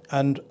body,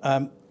 and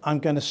I'm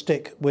going to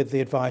stick with the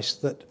advice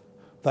that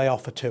they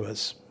offer to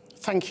us.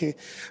 Thank you.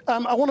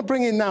 I want to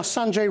bring in now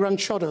Sanjay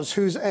Ranchodas,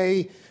 who's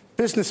a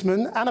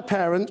businessman and a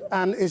parent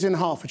and is in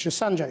Hertfordshire.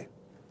 Sanjay.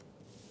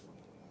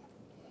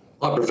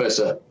 Hi,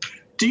 Professor.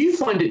 Do you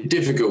find it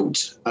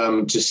difficult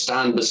to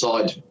stand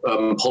beside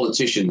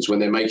politicians when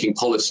they're making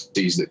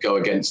policies that go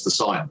against the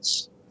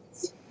science?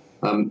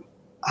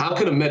 How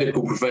can a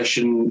medical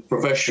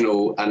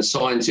professional and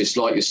scientist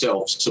like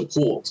yourself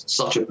support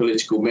such a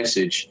political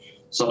message,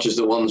 such as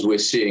the ones we're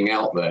seeing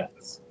out there?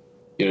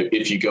 You know,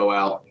 if you go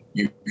out,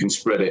 you can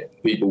spread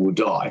it, people will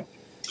die.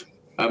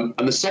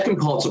 And the second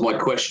part of my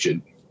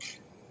question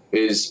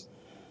is,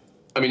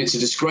 I mean, it's a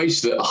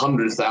disgrace that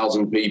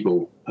 100,000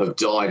 people have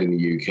died in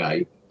the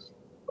UK.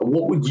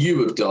 What would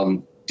you have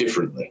done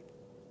differently?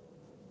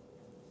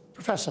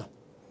 Professor.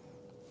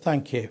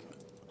 Thank you.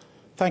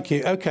 Thank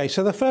you. OK,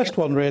 so the first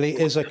one really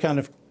is a kind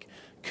of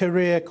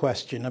career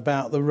question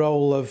about the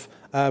role of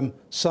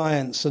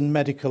science and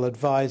medical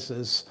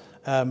advisors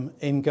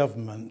in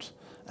government.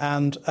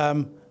 And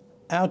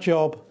our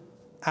job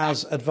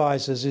as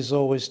advisors is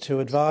always to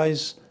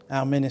advise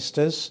our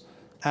ministers,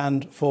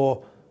 and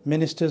for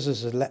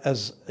ministers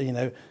as you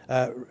know,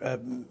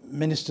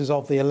 ministers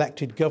of the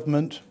elected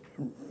government,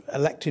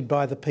 elected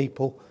by the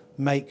people,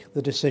 make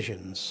the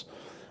decisions.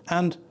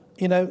 And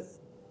you know,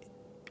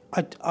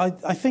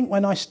 I think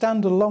when I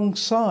stand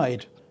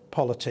alongside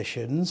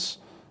politicians,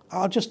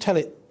 I'll just tell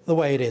it the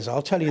way it is.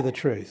 I'll tell you the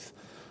truth.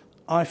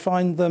 I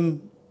find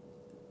them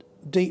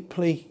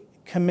deeply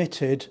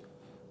committed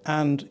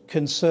and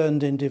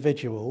concerned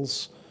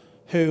individuals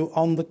who,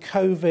 on the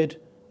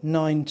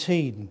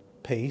COVID-19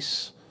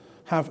 piece,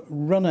 have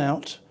run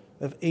out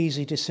of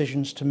easy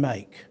decisions to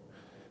make.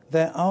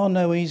 There are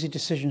no easy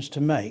decisions to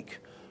make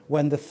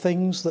when the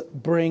things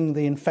that bring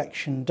the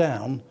infection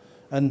down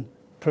and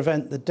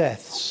prevent the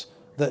deaths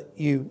that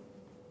you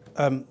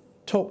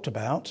talked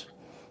about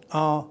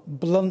are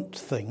blunt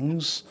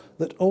things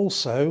that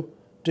also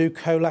do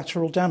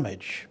collateral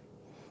damage.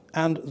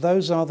 And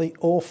those are the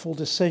awful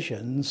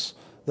decisions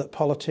that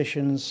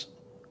politicians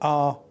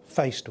are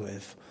faced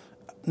with,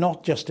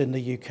 not just in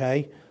the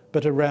UK,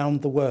 but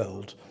around the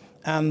world.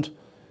 And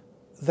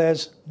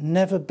there's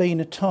never been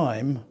a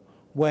time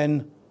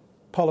when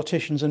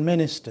politicians and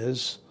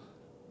ministers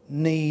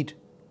need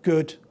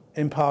good,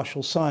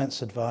 impartial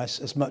science advice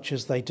as much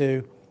as they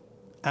do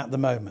at the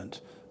moment.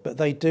 But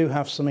they do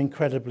have some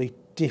incredibly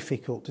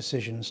difficult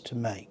decisions to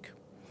make.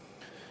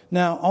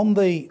 Now, on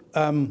the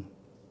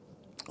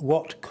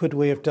what could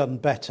we have done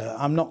better,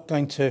 I'm not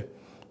going to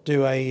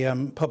do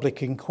a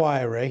public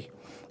inquiry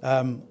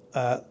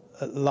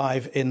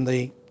live in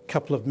the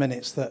couple of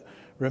minutes that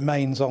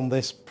remains on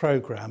this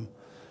programme.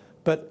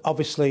 But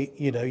obviously,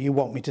 you know, you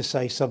want me to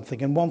say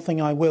something. And one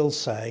thing I will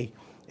say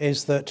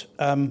is that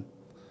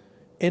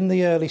in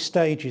the early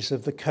stages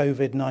of the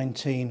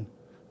COVID-19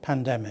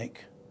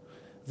 pandemic,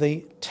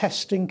 the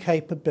testing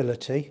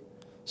capability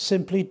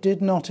simply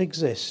did not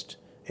exist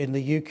in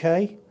the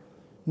UK,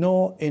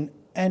 nor in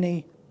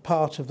any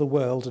part of the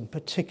world, and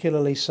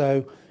particularly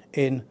so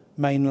in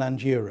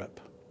mainland Europe.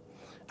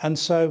 And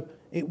so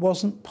it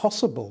wasn't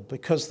possible,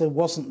 because there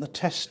wasn't the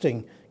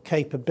testing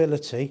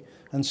capability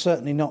and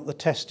certainly not the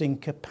testing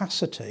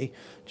capacity,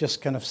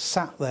 just kind of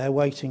sat there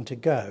waiting to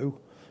go,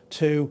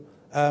 to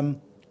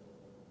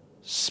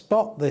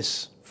spot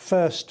this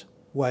first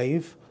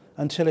wave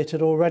until it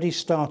had already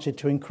started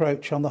to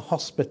encroach on the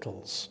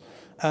hospitals.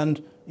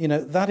 And, you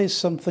know, that is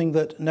something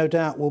that no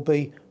doubt will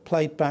be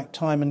played back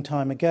time and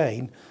time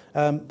again,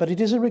 but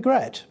it is a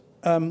regret.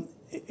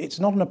 It's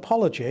not an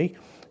apology,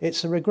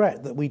 it's a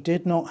regret that we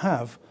did not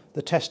have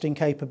the testing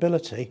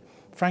capability,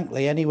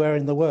 frankly, anywhere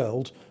in the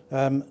world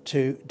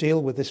to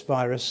deal with this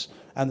virus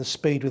and the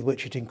speed with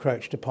which it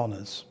encroached upon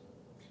us.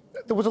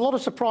 There was a lot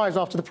of surprise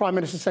after the Prime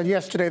Minister said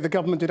yesterday the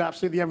government did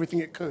absolutely everything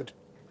it could.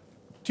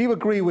 Do you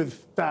agree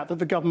with that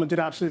the government did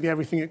absolutely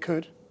everything it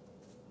could?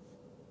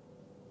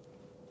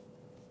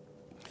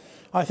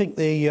 I think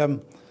the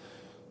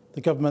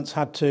government's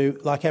had to,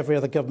 like every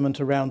other government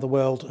around the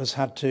world, has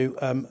had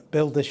to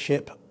build this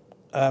ship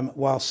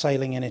while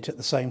sailing in it at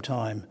the same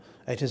time.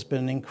 It has been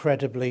an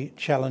incredibly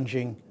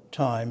challenging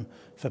time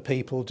for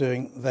people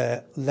doing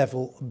their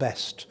level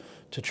best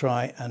to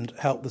try and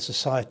help the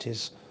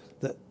societies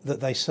that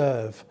they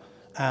serve.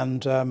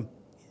 And,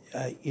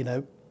 you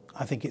know,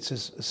 I think it's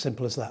as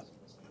simple as that.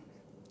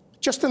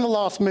 Just in the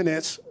last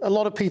minute, a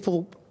lot of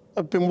people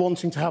have been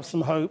wanting to have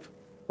some hope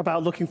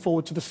about looking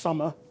forward to the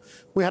summer.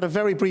 We had a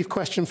very brief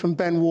question from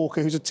Ben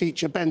Walker, who's a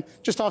teacher. Ben,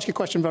 just ask your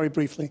question very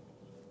briefly.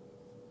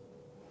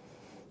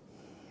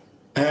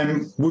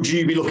 Would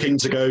you be looking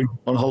to go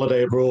on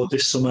holiday abroad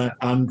this summer,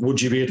 and would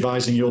you be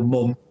advising your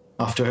mum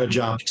after her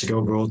jab to go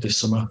abroad this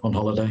summer on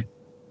holiday?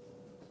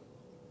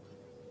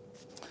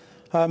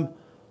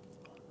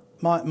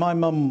 My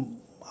mum,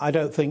 I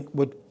don't think,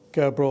 would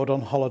go abroad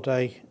on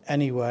holiday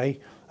anyway.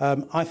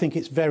 I think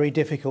it's very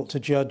difficult to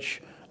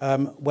judge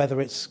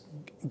whether it's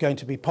going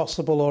to be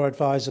possible or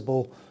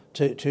advisable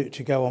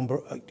to go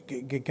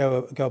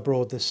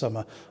abroad this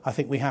summer. I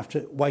think we have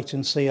to wait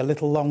and see a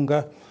little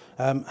longer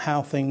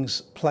how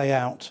things play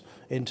out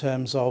in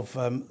terms of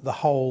the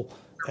whole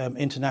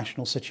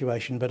international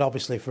situation. But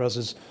obviously for us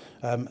as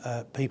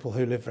people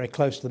who live very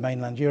close to the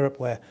mainland Europe,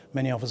 where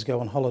many of us go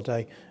on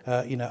holiday,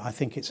 you know, I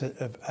think it's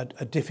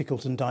a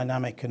difficult and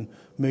dynamic and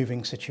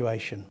moving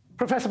situation.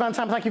 Professor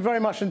Van-Tam, thank you very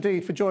much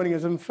indeed for joining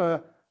us and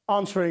for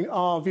answering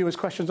our viewers'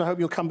 questions. I hope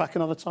you'll come back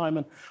another time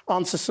and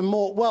answer some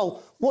more.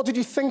 Well, what did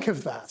you think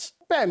of that?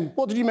 Ben,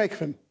 what did you make of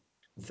him?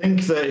 I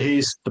think that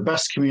he's the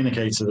best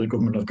communicator the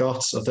government have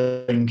got.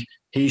 I think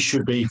he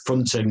should be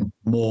fronting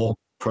more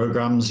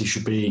programmes. He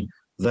should be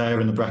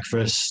there in the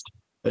breakfast,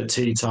 at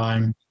tea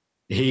time.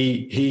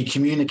 He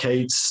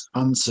communicates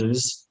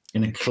answers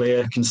in a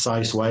clear,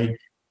 concise way,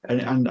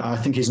 and I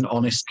think he's an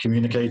honest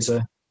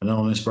communicator, an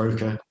honest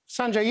broker.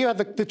 Sanjay, you had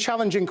the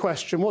challenging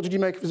question. What did you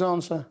make of his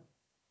answer?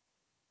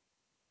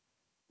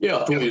 Yeah, I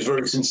thought he was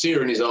very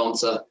sincere in his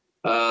answer.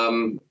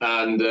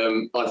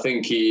 I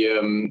think he,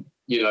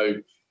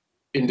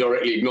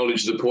 indirectly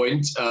acknowledged the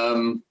point,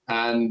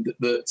 and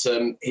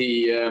that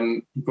he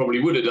probably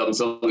would have done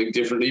something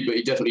differently, but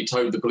he definitely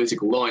towed the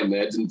political line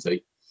there, didn't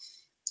he?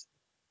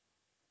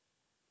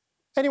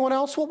 Anyone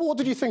else? What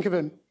did you think of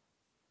him?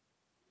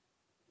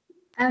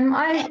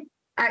 I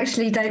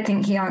actually don't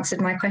think he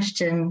answered my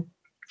question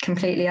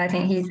completely. I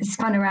think he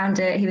spun around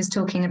it. He was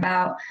talking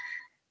about,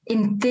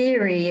 in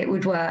theory, it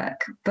would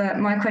work. But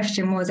my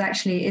question was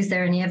actually, is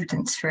there any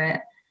evidence for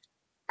it?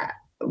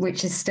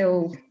 Which is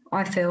still,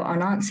 I feel,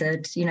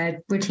 unanswered. You know,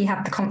 would he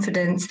have the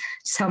confidence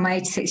to tell my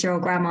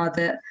 86-year-old grandma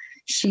that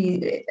she,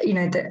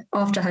 that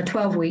after her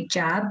 12-week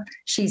jab,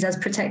 she's as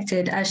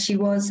protected as she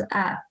was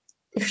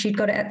if she'd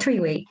got it at 3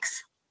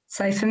 weeks?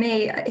 So for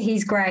me,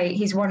 he's great.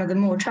 He's one of the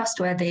more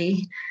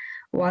trustworthy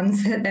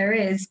ones that there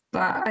is,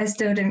 but I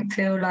still didn't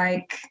feel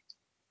like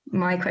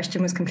my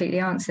question was completely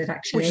answered,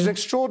 actually. Which is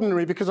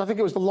extraordinary, because I think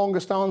it was the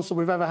longest answer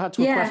we've ever had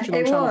to a question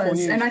on Channel 4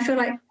 News. And I feel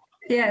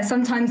like,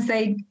 sometimes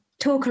they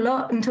talk a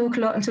lot and talk a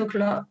lot and talk a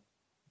lot,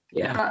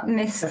 but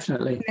miss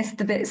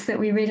the bits that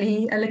we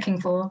really are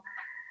looking for.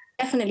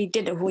 Definitely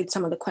did avoid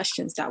some of the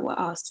questions that were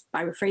asked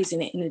by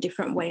rephrasing it in a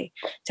different way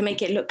to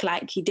make it look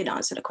like he did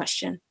answer the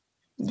question.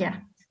 Yeah.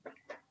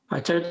 I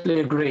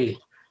totally agree.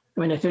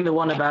 I mean, I think the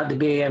one about the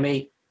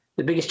BAME,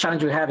 the biggest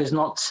challenge we have is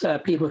not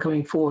people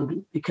coming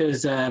forward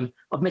because of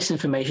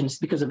misinformation. It's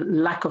because of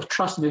lack of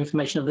trust of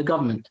information of the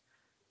government.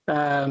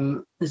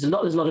 There's a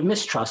lot of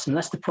mistrust, and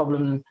that's the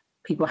problem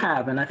people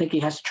have. And I think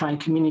he has to try and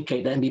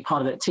communicate that and be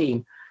part of that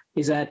team.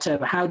 Is that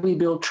how do we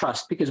build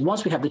trust? Because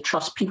once we have the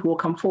trust, people will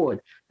come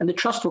forward. And the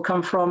trust will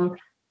come from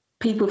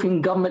people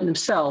within government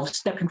themselves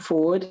stepping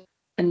forward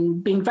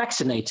and being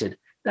vaccinated.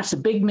 That's a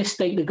big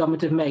mistake the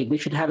government have made. They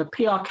should have a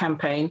PR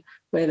campaign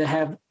where they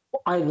have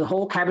either the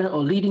whole cabinet or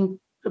leading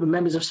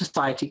members of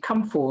society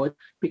come forward,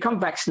 become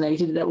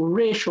vaccinated. That will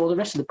reassure the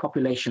rest of the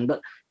population.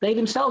 But they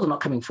themselves are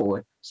not coming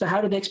forward. So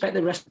how do they expect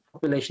the rest of the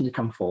population to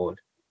come forward?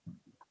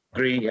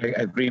 I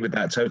agree with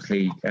that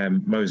totally,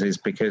 Moses,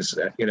 because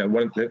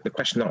one of the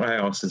question that I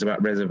asked is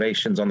about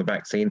reservations on the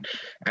vaccine,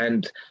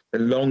 and the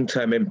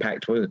long-term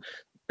impact was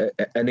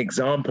an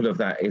example of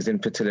that is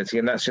infertility,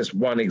 and that's just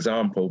one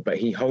example. But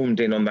he honed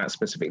in on that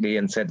specifically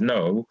and said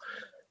no.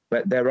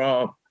 But there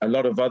are a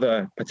lot of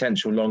other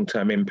potential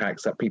long-term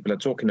impacts that people are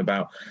talking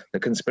about. The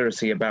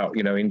conspiracy about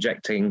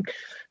injecting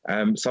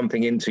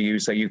something into you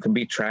so you can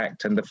be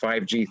tracked, and the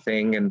 5G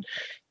thing, and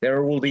there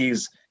are all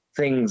these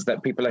things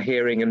that people are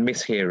hearing and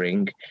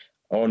mishearing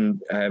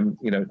on,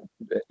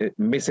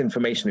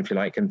 misinformation, if you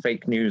like, and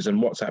fake news and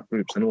WhatsApp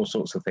groups and all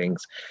sorts of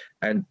things.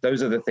 And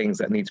those are the things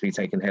that need to be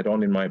taken head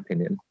on, in my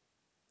opinion.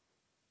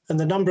 And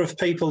the number of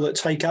people that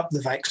take up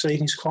the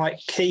vaccine is quite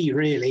key,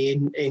 really,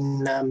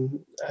 in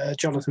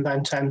Jonathan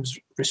Van-Tam's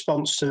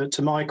response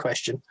to my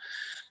question,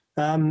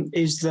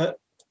 is that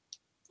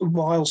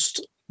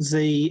whilst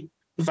the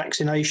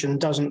vaccination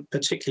doesn't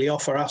particularly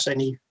offer us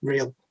any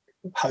real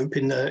hope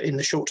in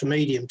the short to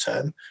medium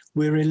term,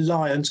 we're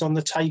reliant on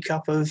the take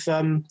up of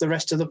the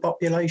rest of the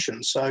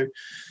population. So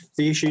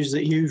the issues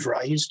that you've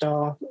raised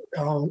are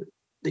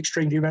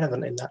extremely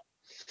relevant in that.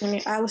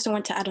 I also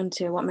want to add on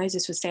to what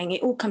Moses was saying.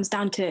 It all comes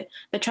down to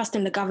the trust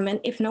in the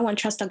government. If no one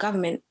trusts the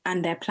government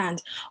and their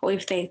plans, or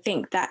if they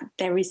think that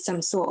there is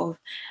some sort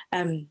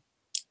of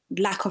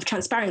lack of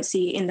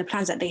transparency in the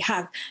plans that they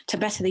have to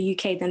better the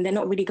UK, then they're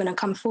not really going to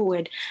come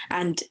forward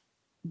and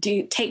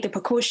take the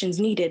precautions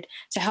needed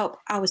to help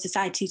our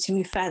society to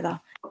move further.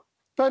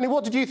 Bernie,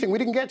 what did you think? We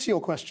didn't get to your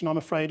question, I'm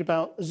afraid,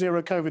 about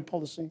zero COVID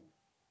policy.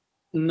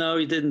 No,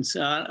 he didn't.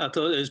 I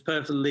thought it was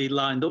perfectly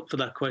lined up for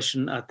that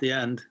question at the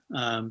end,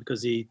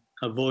 because he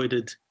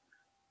avoided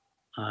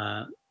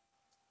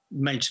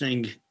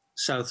mentioning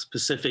South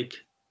Pacific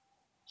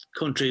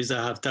countries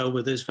that have dealt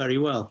with this very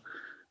well.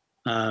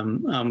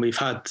 And we've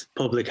had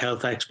public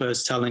health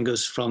experts telling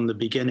us from the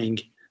beginning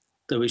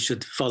that we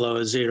should follow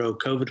a zero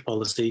COVID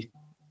policy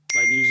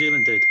like New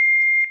Zealand did.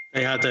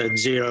 They had a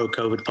zero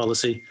COVID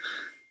policy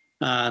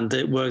and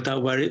it worked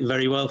out very,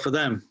 very well for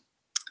them.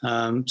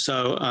 And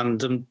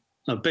I'm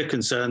a bit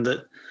concerned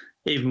that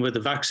even with the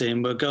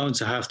vaccine, we're going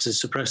to have to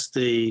suppress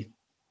the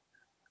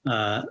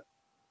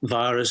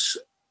virus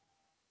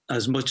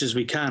as much as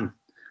we can.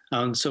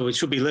 And so we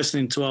should be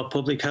listening to our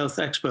public health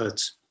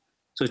experts,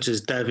 such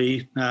as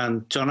Devi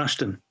and John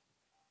Ashton.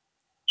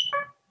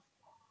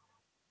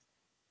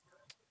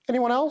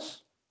 Anyone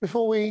else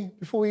before we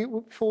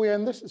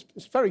end this?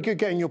 It's very good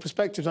getting your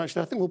perspectives,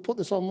 actually. I think we'll put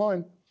this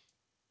online.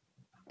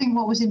 I think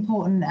what was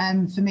important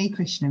for me,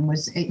 Krishnan,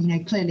 was,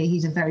 clearly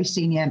he's a very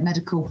senior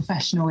medical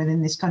professional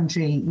within this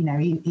country.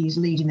 He's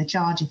leading the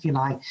charge, if you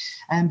like.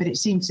 But it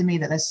seemed to me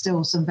that there's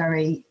still some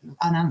very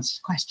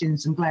unanswered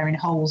questions and glaring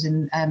holes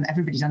in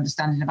everybody's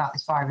understanding about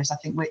this virus, I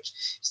think, which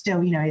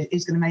still,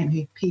 is going to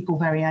make people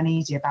very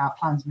uneasy about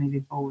plans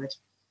moving forward.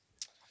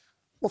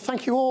 Well,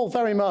 thank you all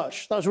very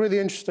much. That was really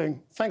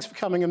interesting. Thanks for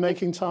coming and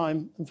making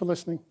time and for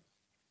listening.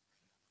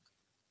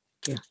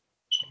 Yeah.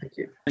 Thank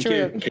you.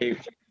 Cheerio. Thank you.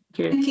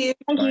 Thank you.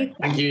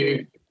 Thank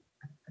you.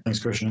 Thanks,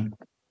 Krishnan.